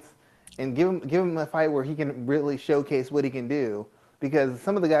fights, and give him a fight where he can really showcase what he can do. Because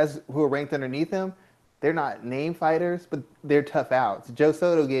some of the guys who are ranked underneath him, they're not name fighters, but they're tough outs. Joe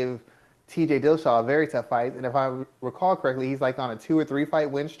Soto gave T.J. Dillashaw a very tough fight, and if I recall correctly, he's like on a 2 or 3 fight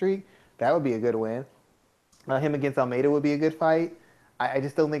win streak. That would be a good win. Him against Almeida would be a good fight. I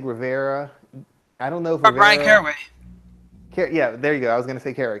just don't think Rivera. I don't know if or Rivera. Brian Caraway. Yeah, there you go. I was going to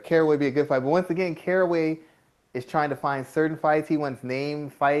say Caraway. Caraway would be a good fight. But once again, Caraway is trying to find certain fights. He wants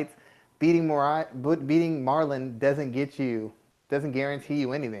name fights. Beating Marlon doesn't guarantee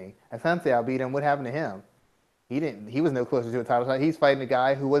you anything. Asunciao beat him. What happened to him? He was no closer to a title shot. He's fighting a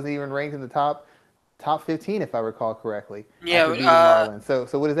guy who wasn't even ranked in the top 15, if I recall correctly. Yeah. After beating Marlon.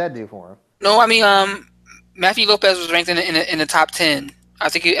 So what does that do for him? No, I mean, Matthew Lopez was ranked in the top 10. I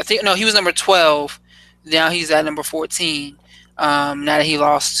think no, he was number 12. Now he's at number 14. Now that he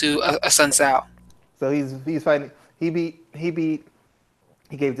lost to a Sunsao. So he's fighting. He gave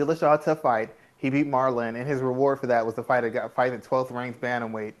Dillashaw a tough fight. He beat Marlon, and his reward for that was the fight at 12th ranked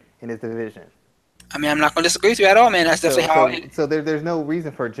bantamweight in his division. I mean, I'm not going to disagree with you at all, man. That's definitely there's no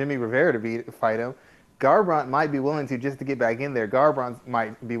reason for Jimmy Rivera to fight him. Garbrandt might be willing to just to get back in there. Garbrandt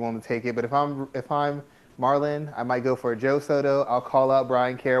might be willing to take it, but if I'm Marlon, I might go for a Joe Soto. I'll call out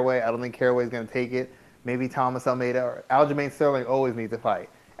Brian Caraway. I don't think Caraway's going to take it. Maybe Thomas Almeida or Aljamain Sterling always needs a fight.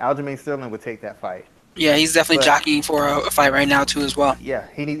 Aljamain Sterling would take that fight. Yeah, he's definitely jockeying for a fight right now too, as well. Yeah,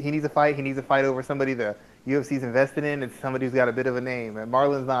 he needs a fight. He needs a fight over somebody the UFC's invested in and somebody who's got a bit of a name. And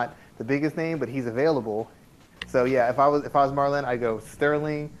Marlon's not the biggest name, but he's available. So yeah, if I was Marlon, I'd go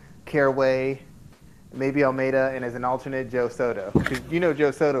Sterling, Caraway, maybe Almeida, and as an alternate, Joe Soto. Because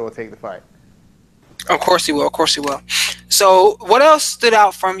Joe Soto will take the fight. Of course he will. Of course he will. So, what else stood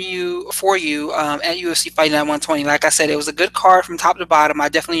out for you at UFC Fight Night 120? Like I said, it was a good card from top to bottom. I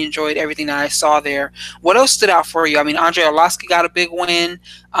definitely enjoyed everything that I saw there. What else stood out for you? I mean, Andre Arlovski got a big win.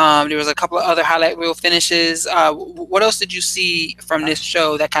 There was a couple of other highlight reel finishes. What else did you see from this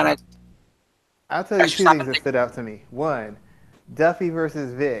show that kind of? I'll tell you two things that stood out to me. One, Duffy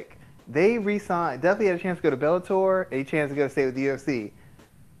versus Vic. They re-signed. Duffy had a chance to go to Bellator, a chance to go stay with the UFC.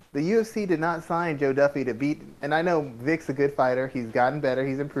 The UFC did not sign Joe Duffy to beat, and I know Vic's a good fighter. He's gotten better.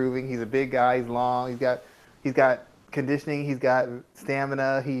 He's improving. He's a big guy. He's long. He's got conditioning. He's got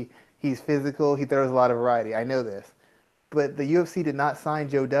stamina. He's physical. He throws a lot of variety. I know this, but the UFC did not sign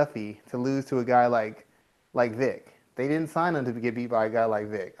Joe Duffy to lose to a guy like Vic. They didn't sign him to get beat by a guy like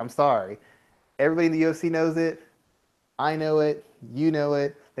Vic. I'm sorry. Everybody in the UFC knows it. I know it. You know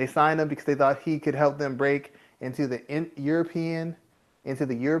it. They signed him because they thought he could help them break into the European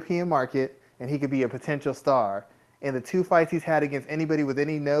market, and he could be a potential star. In the 2 fights he's had against anybody with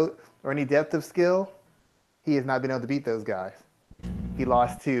any note or any depth of skill, he has not been able to beat those guys. He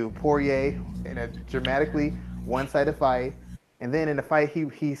lost to Poirier in a dramatically one-sided fight, and then in the fight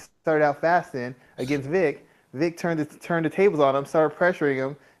he started out fast in against Vic. Vic turned the tables on him, started pressuring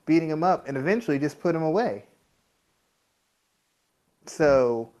him, beating him up, and eventually just put him away.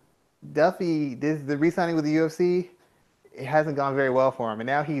 So Duffy, the re-signing with the UFC, it hasn't gone very well for him, and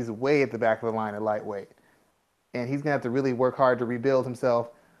now he's way at the back of the line at lightweight, and he's gonna have to really work hard to rebuild himself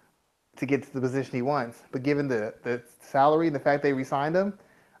to get to the position he wants. But given the salary and the fact they re-signed him,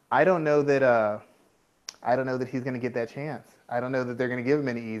 I don't know that I don't know that he's gonna get that chance. I don't know that they're gonna give him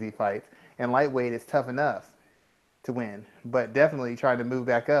any easy fights. And lightweight is tough enough to win, but definitely trying to move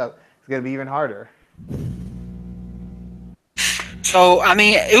back up is gonna be even harder. So I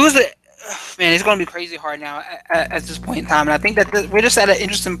mean, it was a man. It's going to be crazy hard now at this point in time, and I think that we're just at an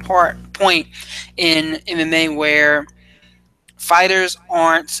interesting point in MMA where fighters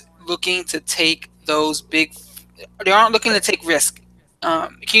aren't looking to take those big. They aren't looking to take risk.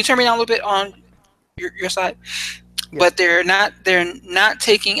 Can you turn me down a little bit on your side? Yeah. But they're not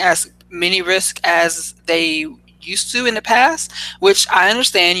taking as many risks as they used to in the past, which I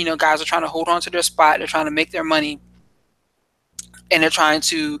understand. You know, guys are trying to hold on to their spot. They're trying to make their money, and they're trying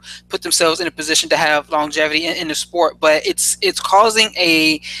to put themselves in a position to have longevity in the sport. But it's causing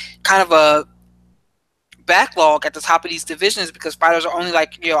a kind of a backlog at the top of these divisions because fighters are only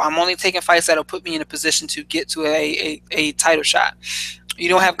like, I'm only taking fights that'll put me in a position to get to a title shot. You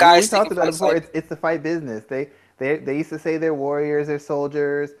don't have We guys talked taking about it fights before. like. It's the fight business. They used to say they're warriors, they're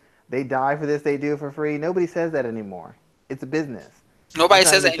soldiers. They die for this. They do it for free. Nobody says that anymore. It's a business. They're Nobody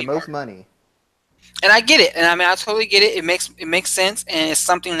trying says to that make the anymore. most money. And I get it. And I mean, I totally get it. It makes sense, and it's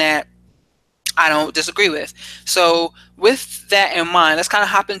something that I don't disagree with. So, with that in mind, let's kind of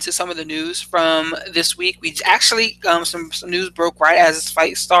hop into some of the news from this week. We actually some news broke right as this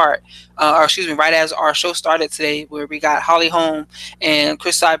fight start, or excuse me, right as our show started today, where we got Holly Holm and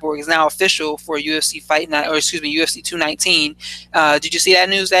Chris Cyborg is now official for UFC Fight Night, or excuse me, UFC 219. Did you see that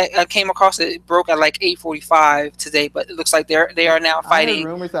news that came across? It broke at like 8:45 today, but it looks like they are now I heard fighting.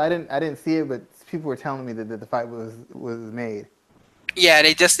 rumors. I didn't see it, but people were telling me that the fight was made. Yeah,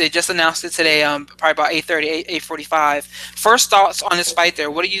 they just announced it today. Probably about 8:30, 8:45. First thoughts on this fight there.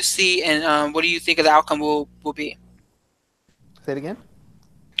 What do you see, and what do you think of the outcome will be? Say it again.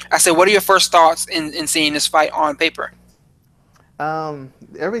 I said, what are your first thoughts in seeing this fight on paper?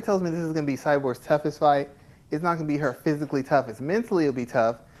 Everybody tells me this is going to be Cyborg's toughest fight. It's not going to be her physically toughest. Mentally, it'll be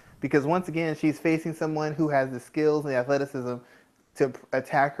tough because once again, she's facing someone who has the skills and the athleticism to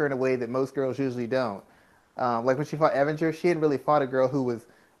attack her in a way that most girls usually don't. Like when she fought Evinger, she hadn't really fought a girl who was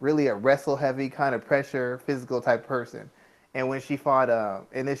really a wrestle heavy kind of pressure physical type person. And when she fought,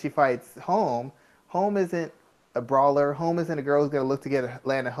 and then she fights Home. Home isn't a brawler. Home isn't a girl who's gonna look to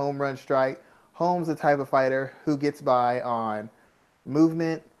land a home run strike. Home's the type of fighter who gets by on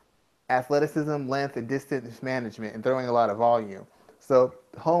movement, athleticism, length, and distance management, and throwing a lot of volume. So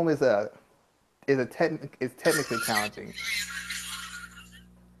Home is technically challenging,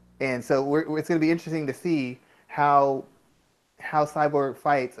 and so it's going to be interesting to see how Cyborg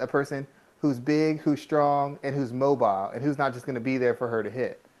fights a person who's big, who's strong, and who's mobile, and who's not just going to be there for her to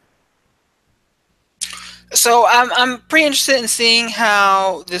hit. So I'm pretty interested in seeing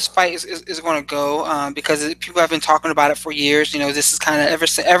how this fight is going to go because people have been talking about it for years. You know, this is kind of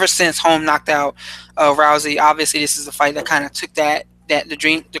ever since Holm knocked out Rousey. Obviously, this is the fight that kind of took the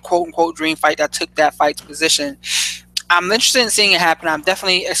quote unquote dream fight that took that fight to position. I'm interested in seeing it happen. I'm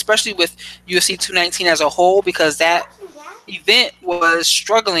definitely, especially with UFC 219 as a whole, because that event was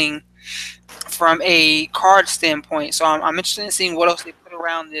struggling from a card standpoint. So I'm interested in seeing what else they put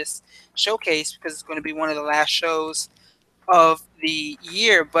around this showcase because it's going to be one of the last shows of the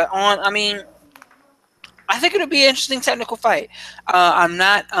year. But I mean, I think it'll be an interesting technical fight. I'm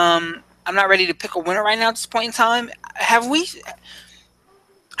not ready to pick a winner right now at this point in time. Have we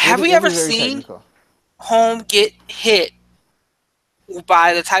have we It'll ever be very seen technical. Home get hit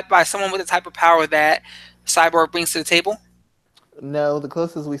by someone with the type of power that Cyborg brings to the table? No, the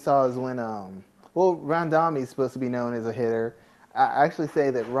closest we saw is when well, Randami is supposed to be known as a hitter. I actually say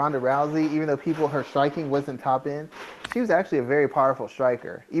that Ronda Rousey, even though her striking wasn't top end, she was actually a very powerful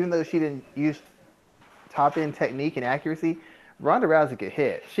striker. Even though she didn't use top end technique and accuracy, Ronda Rousey could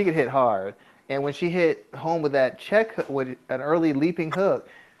hit. She could hit hard. And when she hit Home with that check with an early leaping hook,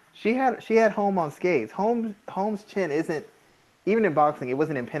 she had Home on skates. Home's chin isn't, even in boxing, it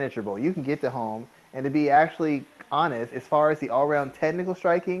wasn't impenetrable. You can get to Home, and to be actually honest, as far as the all round technical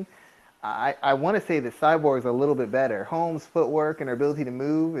striking, I want to say that Cyborg's a little bit better. Holmes' footwork and her ability to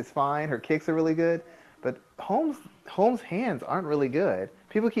move is fine. Her kicks are really good, but Holmes' hands aren't really good.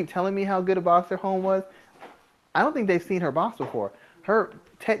 People keep telling me how good a boxer Holmes was. I don't think they've seen her box before. Her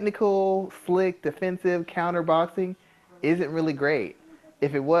technical, slick, defensive counter boxing isn't really great.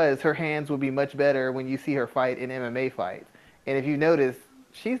 If it was, her hands would be much better when you see her fight in MMA fights. And if you notice,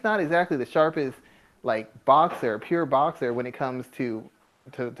 she's not exactly the sharpest like boxer, pure boxer when it comes to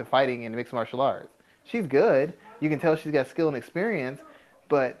fighting in mixed martial arts. She's good. You can tell she's got skill and experience,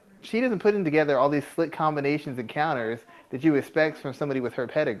 but she doesn't put in together all these slick combinations and counters that you expect from somebody with her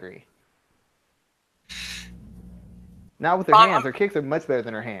pedigree. Not with her hands. Um, Her kicks are much better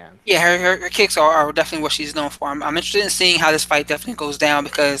than her hands. yeah, her kicks are definitely what she's known for. I'm interested in seeing how this fight definitely goes down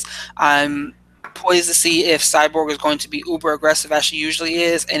because I'm poised to see if Cyborg is going to be uber aggressive as she usually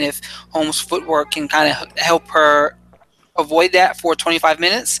is, and if Holmes' footwork can kind of help her avoid that for 25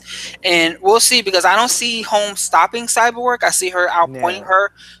 minutes. And we'll see because I don't see Holmes stopping Cyborg. I see her outpointing No,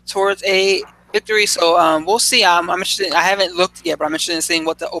 her towards a victory. So we'll see. I'm interested. I haven't looked yet, but I'm interested in seeing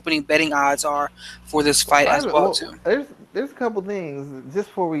what the opening betting odds are for this fight as well too. there's a couple things just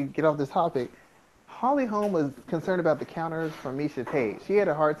before we get off this topic. Holly Holm was concerned about the counters from Misha Tate. She had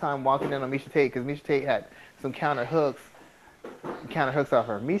a hard time walking in on Misha Tate because Misha Tate had some counter hooks off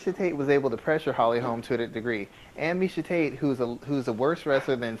her. Misha Tate was able to pressure Holly Holm to a degree, and Misha Tate, who's a worse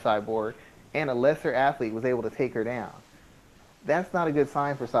wrestler than Cyborg and a lesser athlete, was able to take her down. That's not a good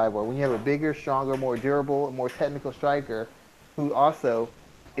sign for Cyborg. When you have a bigger, stronger, more durable, more technical striker who also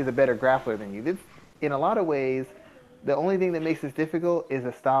is a better grappler than you. This, in a lot of ways, the only thing that makes this difficult is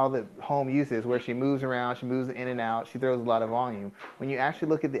the style that Holm uses, where she moves around, she moves in and out, she throws a lot of volume. When you actually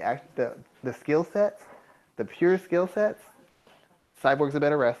look at the skill sets, the pure skill sets, Cyborg's a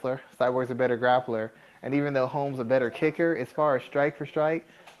better wrestler, Cyborg's a better grappler, and even though Holm's a better kicker, as far as strike for strike,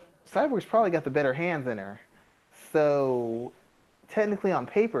 Cyborg's probably got the better hands in her. So technically on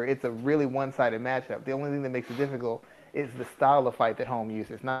paper, it's a really one-sided matchup. The only thing that makes it difficult is the style of fight that Holm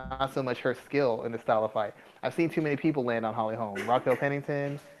uses, not so much her skill in the style of fight. I've seen too many people land on Holly Holm. Raquel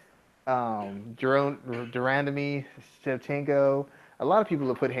Pennington, Durandamy, Shevchenko. A lot of people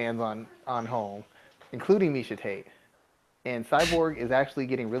have put hands on Holm, including Misha Tate. And Cyborg is actually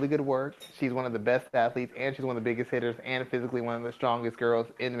getting really good work. She's one of the best athletes, and she's one of the biggest hitters, and physically one of the strongest girls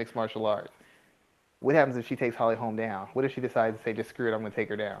in mixed martial arts. What happens if she takes Holly Holm down? What if she decides to say, just screw it, I'm going to take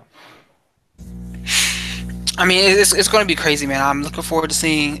her down? I mean, it's going to be crazy, man. I'm looking forward to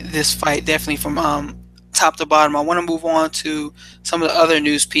seeing this fight definitely from top to bottom. I want to move on to some of the other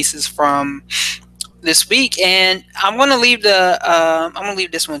news pieces from this week, and I'm gonna leave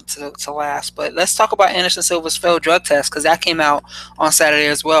this one to last. But let's talk about Anderson Silva's failed drug test because that came out on Saturday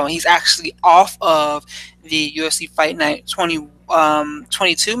as well. And he's actually off of the UFC Fight Night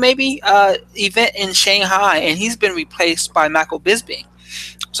 22 maybe event in Shanghai, and he's been replaced by Michael Bisping.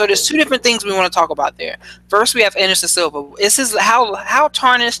 So there's two different things we want to talk about there. First, we have Anderson Silva. Is his how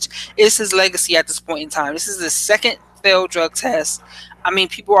tarnished is his legacy at this point in time? This is the second failed drug test. I mean,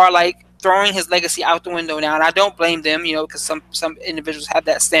 people are like throwing his legacy out the window now, and I don't blame them. You know, because some individuals have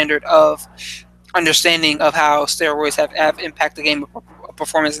that standard of understanding of how steroids have impacted the game of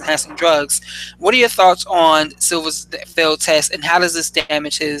performance enhancing drugs. What are your thoughts on Silva's failed test, and how does this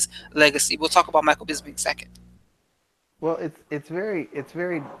damage his legacy? We'll talk about Michael Bisping second. Well, it's very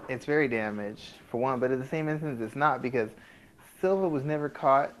damaged for one, but at the same instance, it's not because Silva was never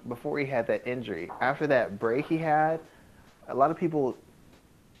caught before he had that injury. After that break he had, a lot of people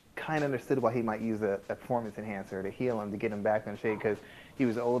kind of understood why he might use a performance enhancer to heal him to get him back in shape because he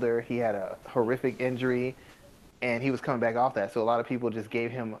was older, he had a horrific injury, and he was coming back off that. So a lot of people just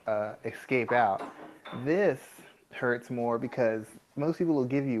gave him escape out. This hurts more because most people will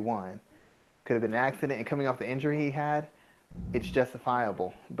give you one. Could have been an accident, and coming off the injury he had, it's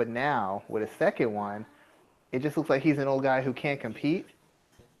justifiable. But now with a second one, it just looks like he's an old guy who can't compete,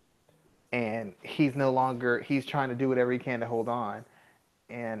 and he's no longer he's trying to do whatever he can to hold on.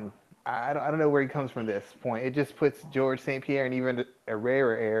 And I don't know where he comes from this point. It just puts George St. Pierre in even a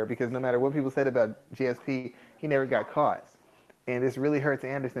rarer air because no matter what people said about GSP, he never got caught. And this really hurts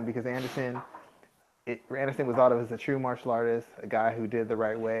Anderson because Anderson was thought of as a true martial artist, a guy who did the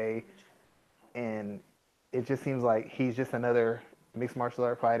right way, and it just seems like he's just another mixed martial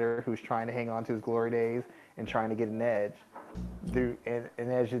art fighter who's trying to hang on to his glory days and trying to get an edge. An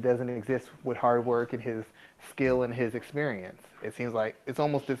edge that doesn't exist with hard work and his skill and his experience. It seems like it's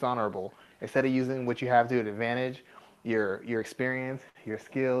almost dishonorable. Instead of using what you have to an advantage, your experience, your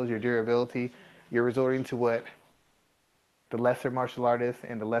skills, your durability, you're resorting to what the lesser martial artist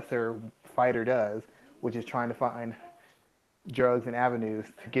and the lesser fighter does, which is trying to find drugs and avenues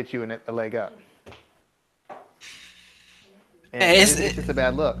to get you a leg up. And And it's just a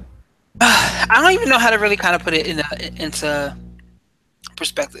bad look. I don't even know how to really kind of put it into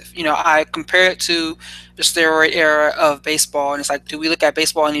perspective. I compare it to the steroid era of baseball, and it's like, do we look at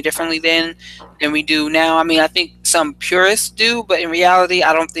baseball any differently then than we do now? I mean, I think some purists do, but in reality,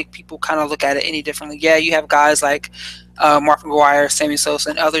 I don't think people kind of look at it any differently. Yeah, you have guys like Mark McGwire, Sammy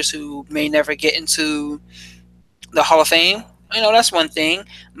Sosa, and others who may never get into the Hall of Fame. That's one thing,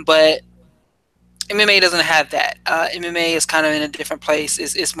 but MMA doesn't have that. MMA is kind of in a different place.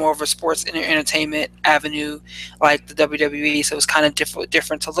 It's more of a sports entertainment avenue, like the WWE. So it's kind of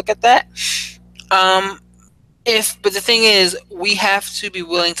different to look at that. Um, but the thing is, we have to be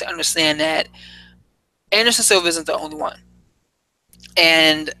willing to understand that Anderson Silva isn't the only one,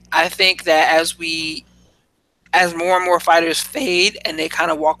 and I think that as more and more fighters fade and they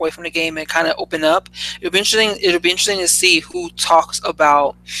kind of walk away from the game and kind of open up, it'll be interesting. It'll be interesting to see who talks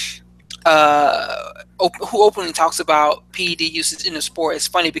about who openly talks about PED usage in the sport. It's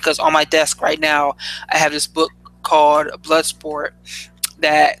funny because on my desk right now, I have this book called Bloodsport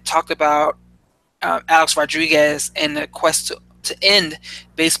that talked about Alex Rodriguez and the quest to end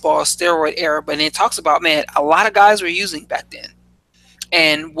baseball's steroid era. But then it talks about, man, a lot of guys were using back then.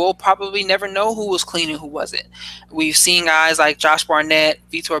 And we'll probably never know who was clean and who wasn't. We've seen guys like Josh Barnett,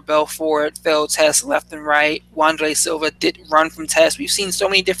 Vitor Belfort fail tests left and right. Wanderlei Silva did run from tests. We've seen so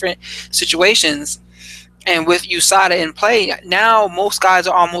many different situations. And with USADA in play, now most guys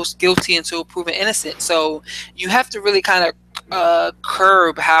are almost guilty until proven innocent. So you have to really kind of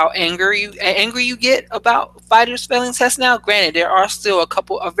curb how angry you get about fighters failing tests now. Granted, there are still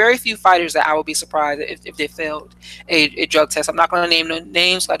a very few fighters that I would be surprised if they failed a drug test. I'm not going to name no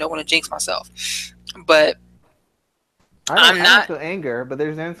names, so I don't want to jinx myself. But I'm I don't not feel anger, but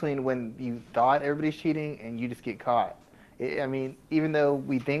there's a difference between when you thought everybody's cheating and you just get caught. I mean, even though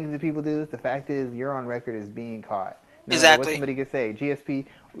we think that people do this, the fact is you're on record as being caught. No matter what exactly. somebody could say, GSP,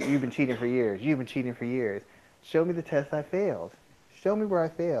 you've been cheating for years. You've been cheating for years. Show me the test I failed. Show me where I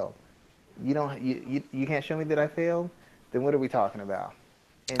failed. You don't. You can't show me that I failed. Then what are we talking about?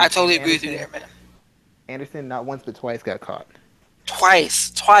 I And totally agree with you there, man. Anderson, not once but twice got caught.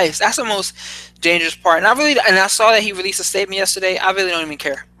 Twice. That's the most dangerous part. And I saw that he released a statement yesterday. I really don't even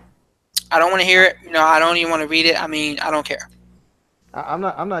care. I don't want to hear it. I don't even want to read it. I mean, I don't care. I'm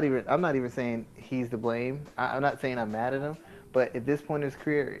not even saying he's to blame. I'm not saying I'm mad at him. But at this point in his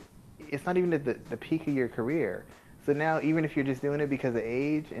career, it's not even at the peak of your career. So now, even if you're just doing it because of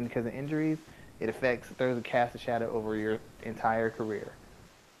age and because of injuries, it affects throws a cast a shadow over your entire career.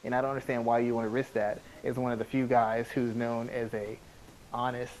 And I don't understand why you want to risk that as one of the few guys who's known as a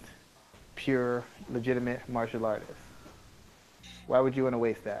honest, pure, legitimate martial artist. Why would you want to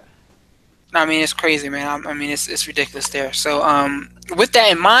waste that? I mean, it's crazy, man. I mean, it's ridiculous there. So, with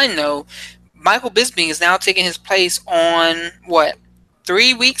that in mind, though, Michael Bisping is now taking his place on what,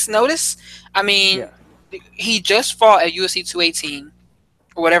 3 weeks notice? I mean, Yeah. he just fought at UFC 218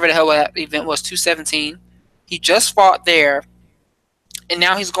 or whatever the hell that event was, 217. He just fought there, and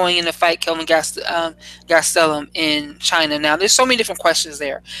now he's going in to fight Kelvin Gastelum in China. Now, there's so many different questions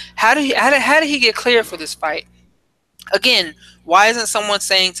there. How did he get cleared for this fight? Again, why isn't someone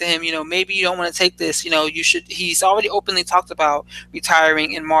saying to him, maybe you don't want to take this, you should. He's already openly talked about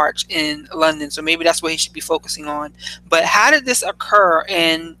retiring in March in London, so maybe that's what he should be focusing on. But how did this occur?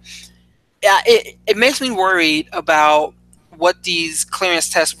 And yeah, it makes me worried about what these clearance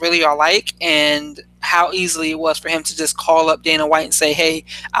tests really are like, and how easily it was for him to just call up Dana White and say, hey,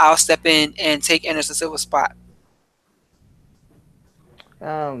 I'll step in and take Anderson Silva's spot.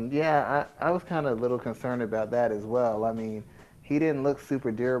 I was kind of a little concerned about that as well. I mean, he didn't look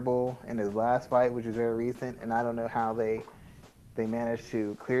super durable in his last fight, which was very recent, and I don't know how they managed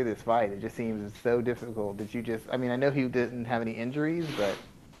to clear this fight. It just seems so difficult that you just. I mean, I know he didn't have any injuries, but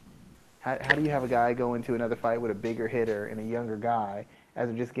how do you have a guy go into another fight with a bigger hitter and a younger guy as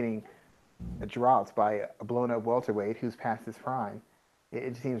of just getting dropped by a blown up welterweight who's past his prime?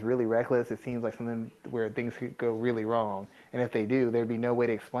 It seems really reckless. It seems like something where things could go really wrong. And if they do, there'd be no way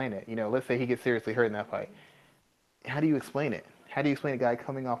to explain it. Let's say he gets seriously hurt in that fight. How do you explain it? How do you explain a guy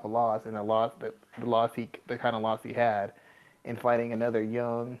coming off a loss and a loss that the kind of loss he had, and fighting another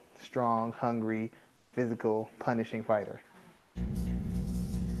young, strong, hungry, physical, punishing fighter?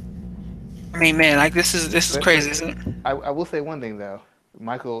 I mean, man, like this is But crazy, isn't it? I will say one thing though.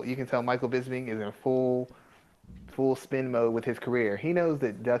 You can tell Michael Bisping is in full spin mode with his career. He knows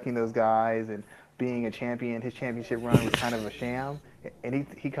that ducking those guys and being a champion, his championship run was kind of a sham, and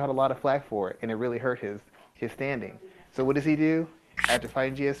he caught a lot of flack for it, and it really hurt his standing. So what does he do after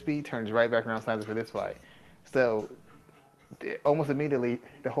fighting GSP? Turns right back around, signs up for this fight. So almost immediately,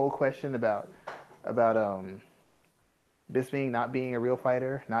 the whole question about Bisping not being a real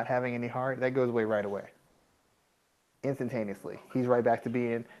fighter, not having any heart, that goes away right away. instantaneously. He's right back to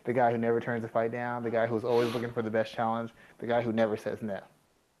being the guy who never turns a fight down, the guy who's always looking for the best challenge, the guy who never says no.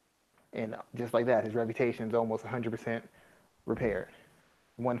 And just like that, his reputation is almost 100% repaired.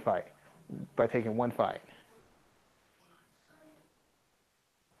 One fight. By taking one fight.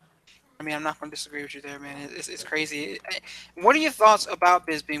 I mean, I'm not going to disagree with you there, man. It's crazy. What are your thoughts about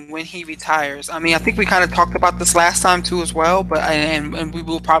Bisping when he retires? I mean, I think we kind of talked about this last time too, as well. But and we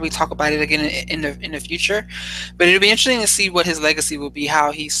will probably talk about it again in the future. But it'll be interesting to see what his legacy will be,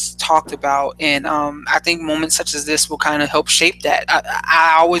 how he's talked about, and I think moments such as this will kind of help shape that.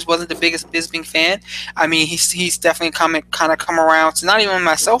 I always wasn't the biggest Bisping fan. I mean, he's definitely kind of come around to not even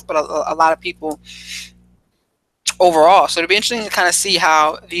myself, but a lot of people overall. So it'll be interesting to kind of see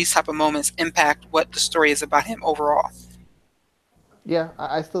how these type of moments impact what the story is about him overall. Yeah,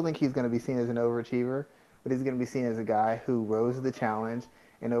 I still think he's going to be seen as an overachiever, but he's going to be seen as a guy who rose to the challenge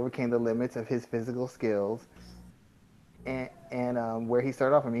and overcame the limits of his physical skills. And where he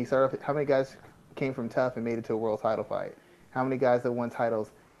started off, I mean, he started off. How many guys came from tough and made it to a world title fight? How many guys that won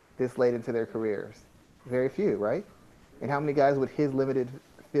titles this late into their careers? Very few, right? And how many guys with his limited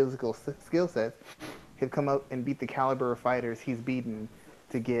physical skill sets have come out and beat the caliber of fighters he's beaten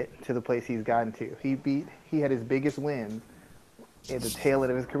to get to the place he's gotten to? He had his biggest wins at the tail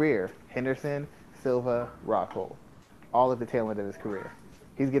end of his career. Henderson, Silva, Rockhold, all at the tail end of his career.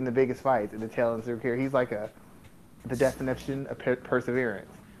 He's getting the biggest fights at the tail end of his career. He's like the definition of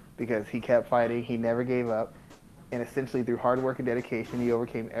perseverance because he kept fighting. He never gave up, and essentially through hard work and dedication, he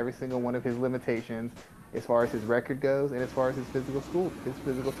overcame every single one of his limitations as far as his record goes and as far as his physical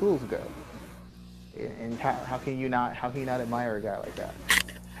tools go. And how can you not admire a guy like that?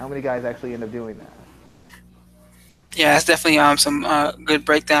 How many guys actually end up doing that? Yeah, that's definitely some good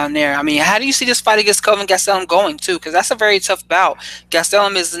breakdown there. I mean, how do you see this fight against Kelvin Gastelum going too? Because that's a very tough bout.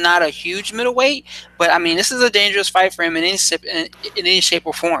 Gastelum is not a huge middleweight, but I mean, this is a dangerous fight for him in any shape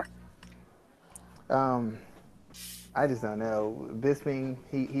or form. Um, I just don't know. Bisping,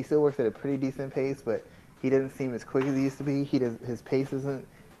 he still works at a pretty decent pace, but he doesn't seem as quick as he used to be. His pace isn't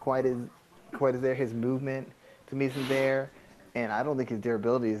quite as quite as there. His movement to me isn't there, and I don't think his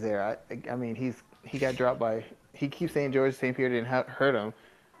durability is there. I mean he got dropped by. He keeps saying George St. Pierre didn't hurt him,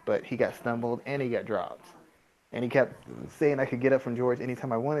 but he got stumbled and he got dropped, and he kept saying I could get up from George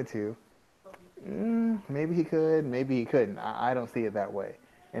anytime I wanted to. Maybe he could, maybe he couldn't. I don't see it that way.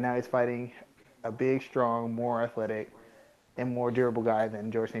 And now he's fighting a big, strong, more athletic, and more durable guy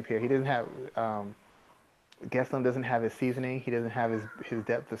than George St. Pierre. He doesn't have Gastelum doesn't have his seasoning. He doesn't have his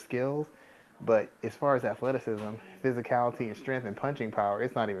depth of skills. But as far as athleticism, physicality, and strength and punching power,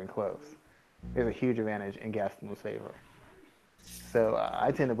 it's not even close. There's a huge advantage in Gastelum's favor. So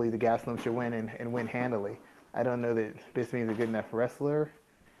I tend to believe that Gastelum should win and win handily. I don't know that Bisping is a good enough wrestler,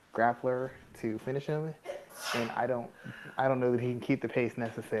 grappler to finish him, and I don't know that he can keep the pace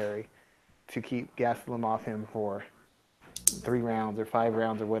necessary to keep Gastelum off him for 3 rounds or 5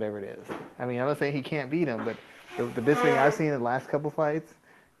 rounds or whatever it is. I mean, I'm not saying he can't beat him, but the Bisping I've seen in the last couple fights,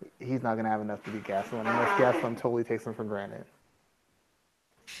 he's not going to have enough to beat Gastelum unless Gastelum totally takes him for granted.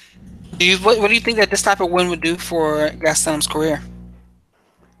 What do you think that this type of win would do for Gastelum's career?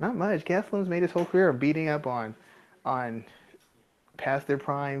 Not much. Gastelum's made his whole career of beating up on past their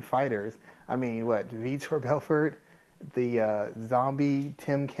prime fighters. I mean, what Vitor Belfort, the zombie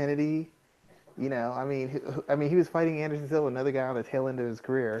Tim Kennedy. He was fighting Anderson Silva, another guy on the tail end of his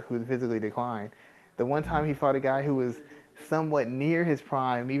career who physically declined. The one time he fought a guy who was somewhat near his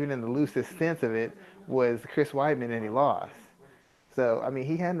prime, even in the loosest sense of it, was Chris Weidman, and he lost. So, I mean,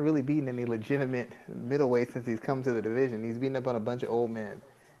 he hadn't really beaten any legitimate middleweight since he's come to the division. He's beaten up on a bunch of old men.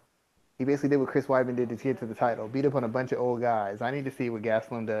 He basically did what Chris Weidman did to get to the title, beat up on a bunch of old guys. I need to see what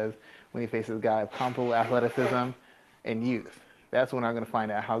Gastelum does when he faces a guy of comparable athleticism and youth. That's when I'm going to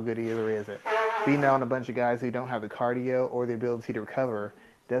find out how good he is or isn't. Beating down a bunch of guys who don't have the cardio or the ability to recover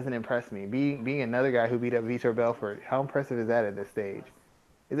doesn't impress me. Being another guy who beat up Vitor Belfort, how impressive is that at this stage?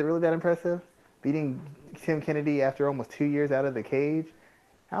 Is it really that impressive? Beating Tim Kennedy after almost 2 years out of the cage,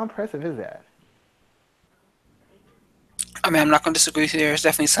 how impressive is that? I mean, I'm not going to disagree with you. There's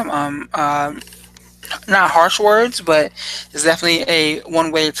definitely some not harsh words, but it's definitely a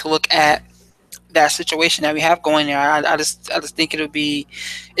one way to look at that situation that we have going there. I just think it'll be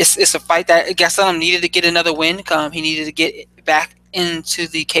it's a fight that Gastelum needed to get another win. He needed to get back into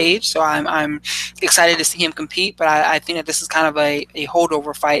the cage, so I'm excited to see him compete. But I think that this is kind of a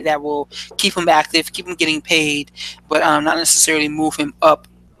holdover fight that will keep him active, keep him getting paid, but not necessarily move him up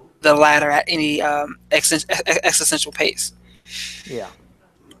the ladder at any existential pace. Yeah. Yeah,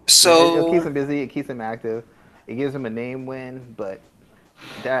 it keeps So him busy. It keeps him active. It gives him a name win, but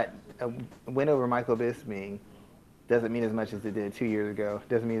that win over Michael Bisping Doesn't mean as much as it did 2 years ago.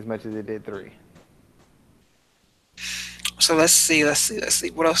 Doesn't mean as much as it did three. So let's see.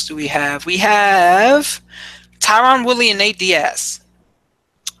 What else do we have? We have Tyron Woodley and Nate Diaz.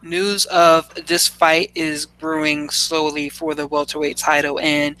 News of this fight is brewing slowly for the welterweight title,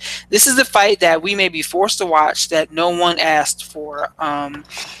 and this is the fight that we may be forced to watch that no one asked for.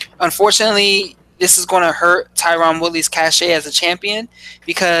 Unfortunately, this is going to hurt Tyron Woodley's cachet as a champion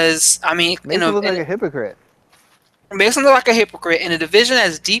because, I mean, Makes him look like a hypocrite. Makes him look like a hypocrite. In a division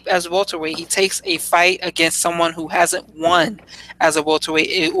as deep as welterweight, he takes a fight against someone who hasn't won as a welterweight.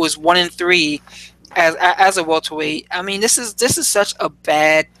 It was 1-3 as a welterweight. I mean, this is such a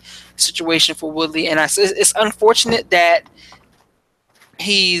bad situation for Woodley, and it's unfortunate that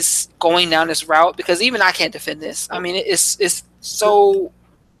he's going down this route because even I can't defend this. I mean, it's just so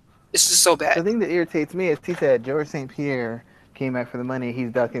bad. The thing that irritates me is he said George St. Pierre came back for the money.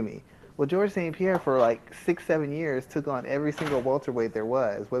 He's ducking me. Well, George St. Pierre for like 6-7 years took on every single welterweight there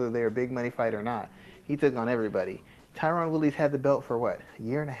was, whether they're a big money fight or not. He took on everybody. Tyron Woodley's had the belt for what, a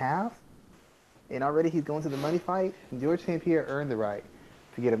year and a half? And already he's going to the money fight? George St. Pierre earned the right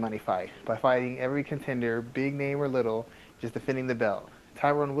to get a money fight by fighting every contender, big name or little, just defending the belt.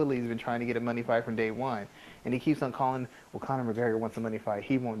 Tyron Woodley's been trying to get a money fight from day one, and he keeps on calling, well, Conor McGregor wants a money fight.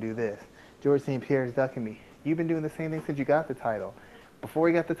 He won't do this. George St. Pierre's ducking me. You've been doing the same thing since you got the title. Before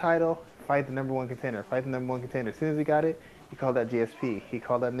he got the title, fight the number one contender. Fight the number one contender. As soon as he got it, he called out GSP. He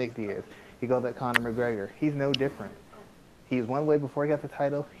called out Nick Diaz. He called out Conor McGregor. He's no different. He's one way before he got the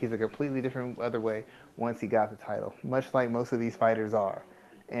title. He's a completely different other way once he got the title, much like most of these fighters are.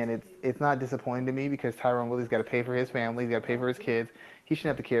 And it's not disappointing to me because Tyron Woodley's got to pay for his family. He's got to pay for his kids. He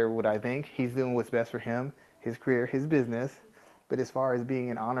shouldn't have to care what I think. He's doing what's best for him, his career, his business. But as far as being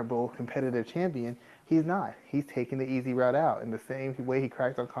an honorable competitive champion, he's not. He's taking the easy route out. In the same way he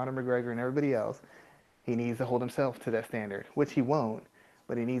cracked on Conor McGregor and everybody else, he needs to hold himself to that standard, which he won't,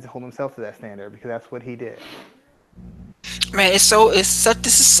 but he needs to hold himself to that standard because that's what he did. Man,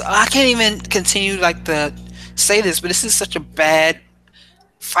 I can't even continue like to say this, but this is such a bad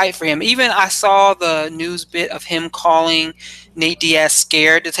fight for him. Even I saw the news bit of him calling Nate Diaz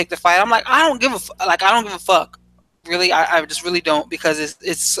scared to take the fight. I'm like, I don't give a fuck. Really, I just really don't because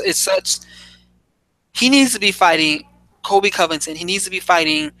it's such. He needs to be fighting Colby Covington. He needs to be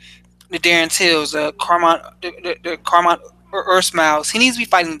fighting the Darren Tills, the Carmont Earthsmiles. He needs to be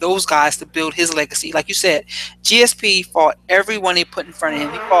fighting those guys to build his legacy. Like you said, GSP fought everyone they put in front of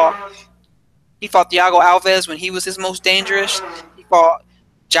him. He fought Thiago Alves when he was his most dangerous. He fought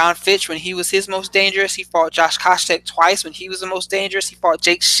John Fitch when he was his most dangerous. He fought Josh Koscheck twice when he was the most dangerous. He fought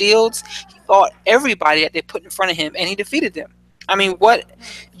Jake Shields. He fought everybody that they put in front of him, and he defeated them. I mean,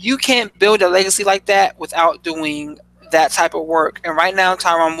 you can't build a legacy like that without doing that type of work. And right now,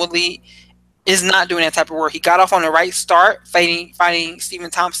 Tyron Woodley is not doing that type of work. He got off on the right start, fighting Stephen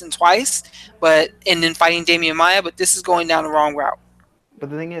Thompson twice, and then fighting Damian Maia, but this is going down the wrong route. But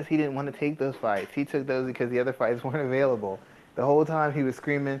the thing is, he didn't want to take those fights. He took those because the other fights weren't available. The whole time he was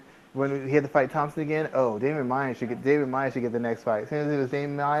screaming when he had to fight Thompson again. Oh, David Maia should get the next fight. As soon as it was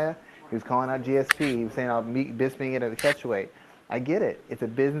Damian Maia, he was calling out GSP. He was saying I'll meet Bisping at a catchweight. I get it. It's a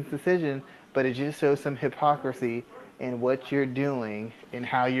business decision, but it just shows some hypocrisy in what you're doing and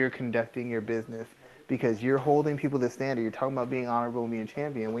how you're conducting your business because you're holding people to standard. You're talking about being honorable and being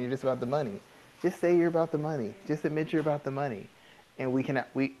champion when you're just about the money. Just say you're about the money. Just admit you're about the money. And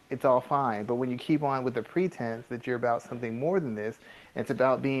it's all fine. But when you keep on with the pretense that you're about something more than this, and it's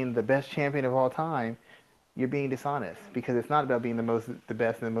about being the best champion of all time, you're being dishonest because it's not about being the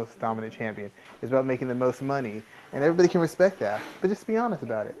best and the most dominant champion. It's about making the most money, and everybody can respect that. But just be honest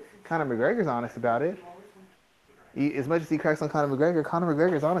about it. Conor McGregor's honest about it. As much as he cracks on Conor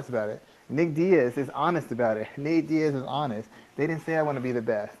McGregor's honest about it. Nick Diaz is honest about it. Nate Diaz is honest. They didn't say I want to be the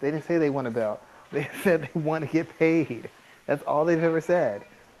best. They didn't say they want a belt. They said they want to get paid. That's all they've ever said.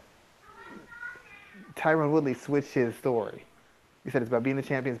 Tyron Woodley switched his story. He said it's about being the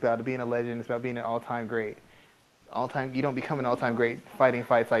champion, it's about being a legend, it's about being an all-time great. You don't become an all-time great fighting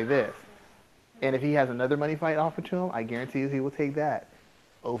fights like this. And if he has another money fight offered to him, I guarantee you he will take that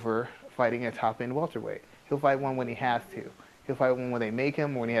over fighting a top-end welterweight. He'll fight one when he has to. He'll fight one when they make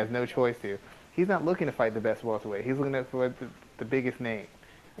him or when he has no choice to. He's not looking to fight the best welterweight. He's looking for the biggest name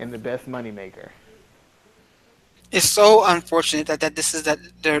and the best money maker. It's so unfortunate that this is the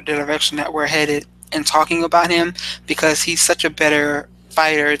direction that we're headed in talking about him because he's such a better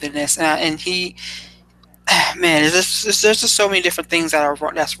fighter than this. And he, man, there's just so many different things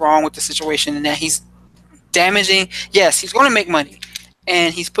that's wrong with the situation and that he's damaging. Yes, he's going to make money,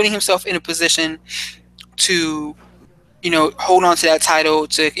 and he's putting himself in a position to, hold on to that title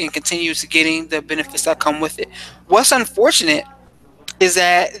and continue to getting the benefits that come with it. What's unfortunate is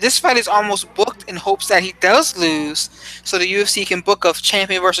that this fight is almost booked in hopes that he does lose, so the UFC can book a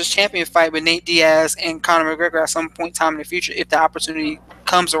champion versus champion fight with Nate Diaz and Conor McGregor at some point in time in the future if the opportunity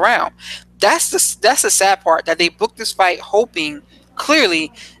comes around. That's the sad part, that they booked this fight hoping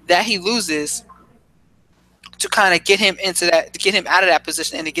clearly that he loses to kind of get him into that, to get him out of that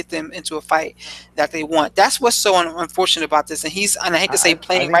position and to get them into a fight that they want. That's what's so unfortunate about this, and I hate to say I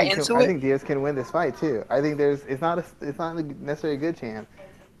playing think right into I it. think Diaz can win this fight too. I think it's not necessarily a good chance,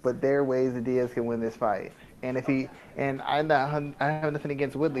 but there are ways that Diaz can win this fight. And if he and I have nothing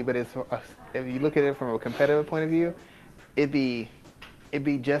against Woodley, but if you look at it from a competitive point of view, it'd be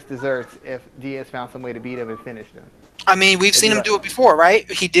just desserts if Diaz found some way to beat him and finish him. I mean, we've It'd seen be him like, do it before, right?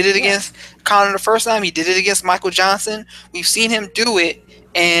 He did it yeah, against Conor the first time. He did it against Michael Johnson. We've seen him do it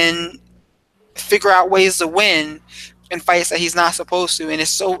and figure out ways to win in fights that he's not supposed to.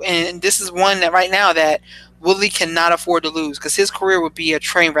 And this is one that right now that Woodley cannot afford to lose, because his career would be a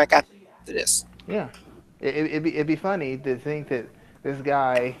train wreck after this. yeah. It'd be funny to think that this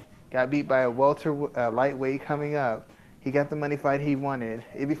guy got beat by a welter lightweight coming up. He got the money fight he wanted.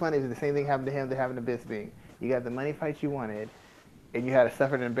 It'd be funny if the same thing happened to him that happened to Bisping. You got the money fight you wanted, and you had to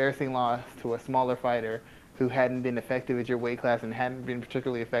suffer an embarrassing loss to a smaller fighter who hadn't been effective at your weight class and hadn't been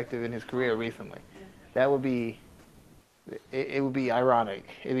particularly effective in his career recently. That would be it would be ironic.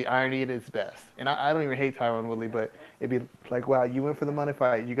 It'd be irony at its best. And I don't even hate Tyron Woodley, but it'd be like, wow, you went for the money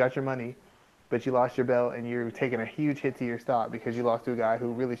fight, you got your money, but you lost your belt, and you're taking a huge hit to your stock because you lost to a guy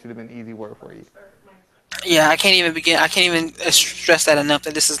who really should have been easy work for you. Yeah, I can't even begin. I can't even stress that enough,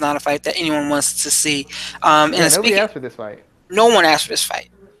 that this is not a fight that anyone wants to see. Yeah, And nobody speaking, asked for this fight. no one asked for this fight.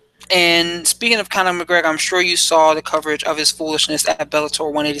 And speaking of Conor McGregor, I'm sure you saw the coverage of his foolishness at Bellator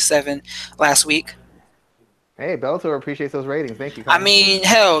 187 last week. Hey, Bellator appreciates those ratings. Thank you, I Colin. mean,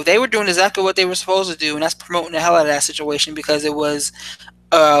 hell, they were doing exactly what they were supposed to do, and that's promoting the hell out of that situation, because it was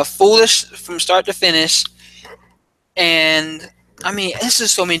foolish from start to finish. And I mean, it's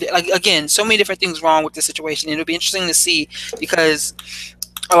just so many, like, again, so many different things wrong with the situation. And it'll be interesting to see, because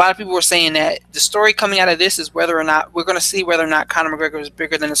a lot of people were saying that the story coming out of this is whether or not we're going to see whether or not Conor McGregor is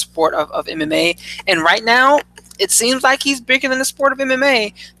bigger than the sport of MMA. And right now, it seems like he's bigger than the sport of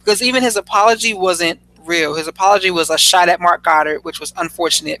MMA, because even his apology wasn't real. His apology was a shot at Mark Goddard, which was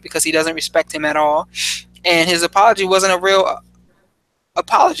unfortunate because he doesn't respect him at all. And his apology wasn't a real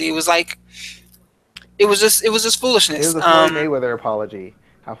apology. It was like, it was just It foolishness. was a Floyd Mayweather apology.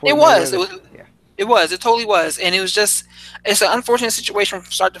 How It Floyd was. Mayweather, yeah. It was. It totally was. And it's an unfortunate situation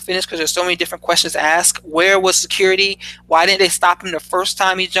from start to finish, because there's so many different questions to ask. Where was security? Why didn't they stop him the first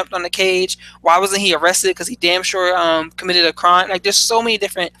time he jumped on the cage? Why wasn't he arrested? Because he damn sure committed a crime. Like, there's so many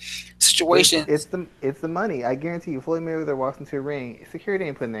different situations. It's the money. I guarantee you, Floyd Mayweather walks into a ring. Security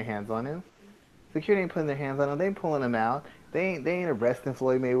ain't putting their hands on him. Security ain't putting their hands on him. They ain't pulling him out. They ain't arresting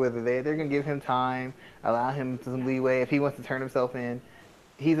Floyd Mayweather. They're gonna give him time, allow him some leeway if he wants to turn himself in.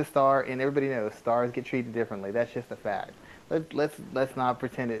 He's a star, and everybody knows stars get treated differently. That's just a fact. Let's not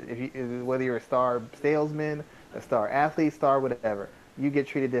pretend it. Whether you're a star salesman, a star athlete, star whatever, you get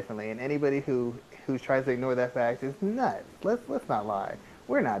treated differently. And anybody who tries to ignore that fact is nuts. Let's not lie.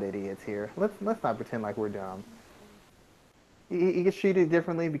 We're not idiots here. Let's not pretend like we're dumb. He gets treated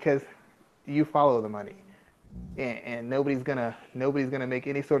differently because you follow the money, and nobody's gonna make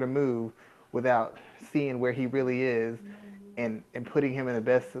any sort of move without seeing where he really is, and putting him in the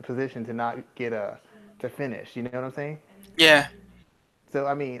best position to not get to finish. You know what I'm saying? Yeah. So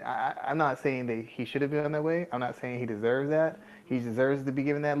I mean, I'm not saying that he should have gone that way. I'm not saying he deserves that. He deserves to be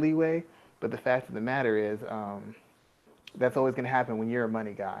given that leeway. But the fact of the matter is, that's always going to happen when you're a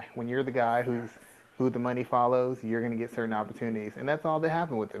money guy. When you're the guy who the money follows, you're going to get certain opportunities, and that's all that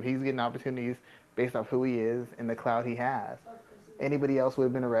happened with him. He's getting opportunities based off who he is and the clout he has. Anybody else would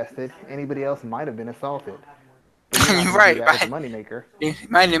have been arrested. Anybody else might have been assaulted. But you're not You're going to do right. that with a Right. moneymaker.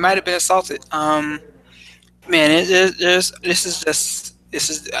 They might have been assaulted. Man,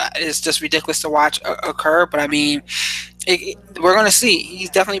 it's just ridiculous to watch occur. But I mean, we're gonna see. He's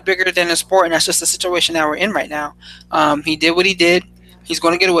definitely bigger than the sport, and that's just the situation that we're in right now. He did what he did. He's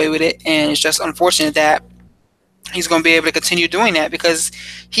going to get away with it, and it's just unfortunate that he's going to be able to continue doing that, because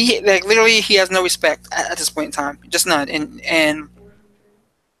literally he has no respect at this point in time, just none. And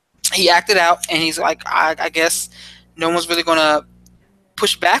he acted out, and he's like, I guess no one's really going to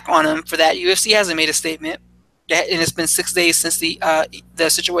push back on him for that. UFC hasn't made a statement, and it's been 6 days since the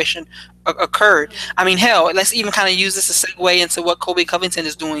situation occurred. I mean, hell, let's even kind of use this to segue into what Colby Covington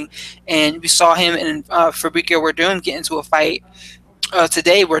is doing. And we saw him and Fabricio Werdum get into a fight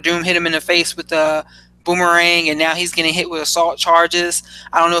today, where Doom hit him in the face with the boomerang, and now he's getting hit with assault charges.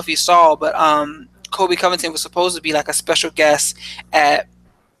 I don't know if you saw, but Kobe Covington was supposed to be like a special guest at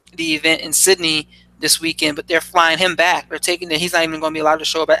the event in Sydney this weekend, but they're flying him back. They're taking that he's not even going to be allowed to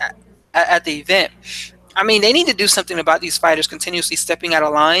show up at the event. I mean, they need to do something about these fighters continuously stepping out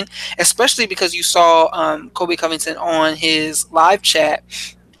of line, especially because you saw Kobe Covington on his live chat.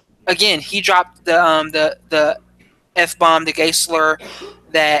 Again, he dropped the f bomb, the gay slur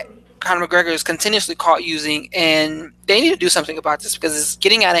that Conor McGregor is continuously caught using, and they need to do something about this because it's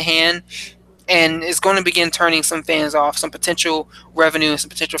getting out of hand and it's going to begin turning some fans off, some potential revenue and some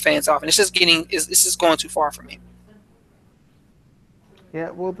potential fans off, and it's just going too far for me.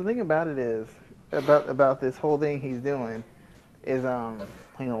 Yeah, well, the thing about it is about this whole thing he's doing is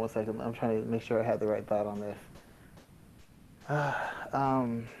hang on one second. I'm trying to make sure I have the right thought on this.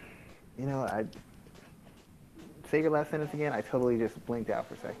 Um, I say your last sentence again. I totally just blinked out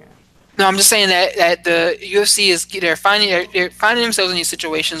for a second. No, I'm just saying that the UFC is they're finding themselves in these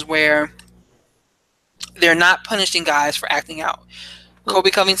situations where they're not punishing guys for acting out. Well, Kobe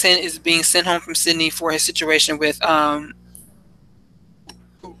Covington is being sent home from Sydney for his situation with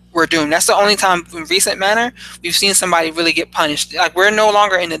we're doomed. That's the only time in recent manner we've seen somebody really get punished. Like we're no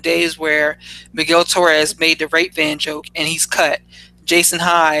longer in the days where Miguel Torres made the rape van joke and he's cut. Jason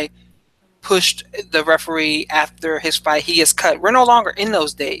High pushed the referee after his fight. He gets cut. We're no longer in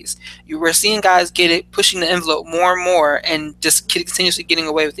those days. We're seeing guys get it, pushing the envelope more and more, and just continuously getting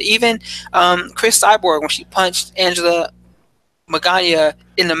away with it. Even Chris Cyborg when she punched Angela Magana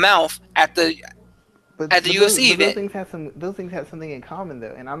in the mouth at the UFC those event. things have something in common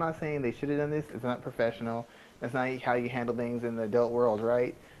though, and I'm not saying they should have done this. It's not professional. That's not how you handle things in the adult world,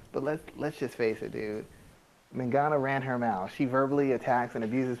 right? But let's just face it, dude. Mangana ran her mouth. She verbally attacks and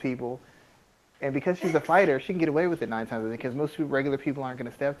abuses people, and because she's a fighter, she can get away with it 9 times a day because most regular people aren't going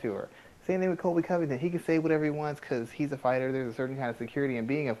to step to her. Same thing with Colby Covington. He can say whatever he wants because he's a fighter. There's a certain kind of security in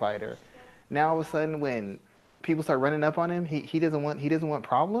being a fighter. Now all of a sudden, when people start running up on him, he doesn't want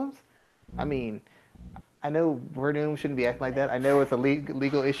problems. I mean, I know Verdum shouldn't be acting like that. I know it's a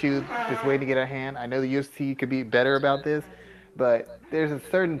legal issue just waiting to get a hand. I know the UFC could be better about this, but there's a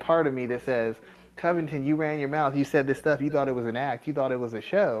certain part of me that says, Covington, you ran your mouth. You said this stuff. You thought it was an act. You thought it was a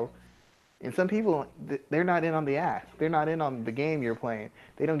show. And some people, they're not in on the act. They're not in on the game you're playing.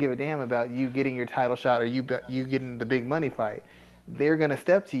 They don't give a damn about you getting your title shot or you getting the big money fight. They're gonna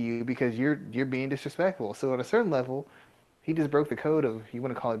step to you because you're being disrespectful. So at a certain level, he just broke the code of you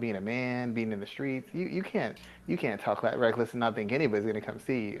want to call it being a man, being in the streets. You can't talk that reckless and not think anybody's gonna come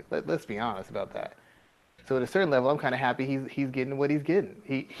see you. Let's be honest about that. So at a certain level, I'm kind of happy he's getting what he's getting.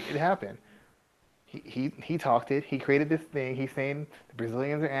 It happened. He talked it. He created this thing. He's saying the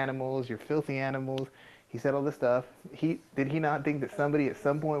Brazilians are animals. You're filthy animals. He said all this stuff. He not think that somebody at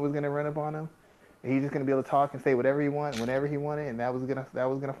some point was gonna run up on him? He's just gonna be able to talk and say whatever he wanted, whenever he wanted, and that was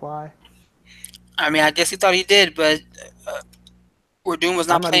gonna fly. I mean, I guess he thought he did, but Doom was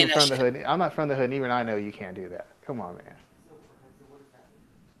I'm not not playing even that from the shit. hood. I'm not from the hood, and even I know you can't do that. Come on, man.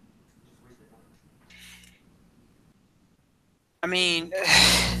 I mean, I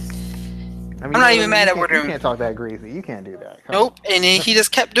mean, I'm you not know what I even mean. mad You at can't you Doom. can't talk that greasy. You can't do that. Come on. Nope. And then he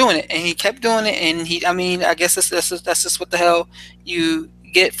just kept doing it, and he kept doing it, and I mean, I guess that's just what the hell you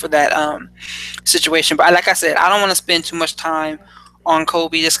get for that situation. But like I said, I don't want to spend too much time on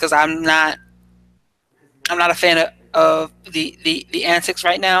Kobe just because I'm not a fan of the antics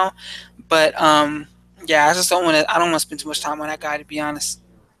right now. But yeah, I just don't want to. I don't want to spend too much time on that guy, to be honest.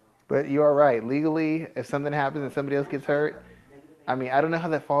 But you are right. Legally, if something happens and somebody else gets hurt, I mean, I don't know how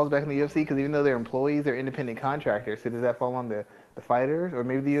that falls back in the UFC because even though they're employees, they're independent contractors. So does that fall on the fighters, or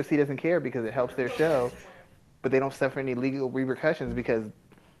maybe the UFC doesn't care because it helps their show, but they don't suffer any legal repercussions because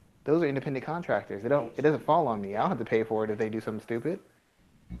those are independent contractors. It doesn't fall on me. I don't have to pay for it if they do something stupid.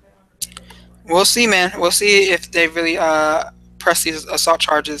 We'll see, man. We'll see if they really press these assault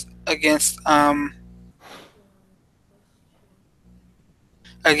charges against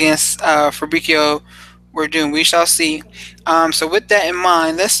Fabricio Werdum. We shall see. So with that in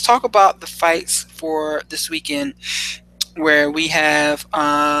mind, let's talk about the fights for this weekend. Where we have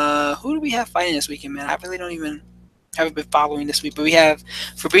who do we have fighting this weekend, man? I really don't even haven't been following this week, but we have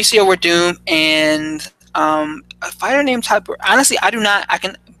Fabricio Werdum and a fighter named Type. Honestly, I do not. I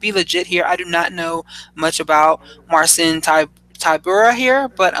can be legit here. I do not know much about Marcin Tybura here,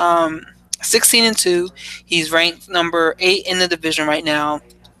 but 16-2. He's ranked number 8 in the division right now.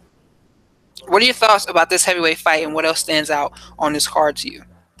 What are your thoughts about this heavyweight fight, and what else stands out on this card to you?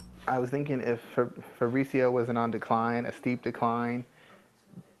 I was thinking if Fabricio wasn't on decline, a steep decline,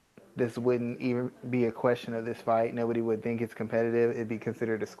 this wouldn't even be a question of this fight. Nobody would think it's competitive. It'd be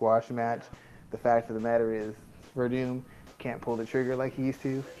considered a squash match. The fact of the matter is, Verdum can't pull the trigger like he used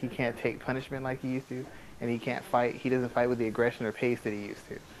to. He can't take punishment like he used to, and he can't fight. He doesn't fight with the aggression or pace that he used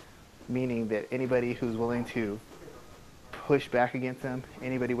to. Meaning that anybody who's willing to push back against him,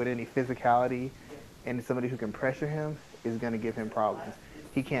 anybody with any physicality, and somebody who can pressure him is going to give him problems.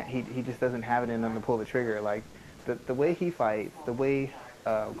 He can't. He just doesn't have it in him to pull the trigger. Like the way he fights, the way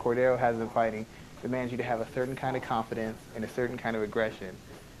Cordero has been fighting, demands you to have a certain kind of confidence and a certain kind of aggression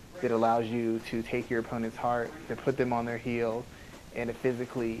that allows you to take your opponent's heart, to put them on their heels, and to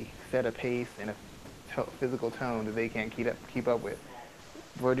physically set a pace and a physical tone that they can't keep up with.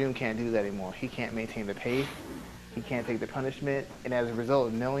 Verdun can't do that anymore. He can't maintain the pace. He can't take the punishment. And as a result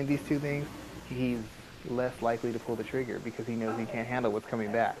of knowing these two things, he's less likely to pull the trigger because he knows he can't handle what's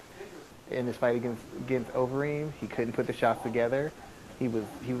coming back. In his fight against Overeem, he couldn't put the shots together. He was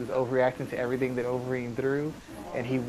overreacting to everything that Overeem threw, and he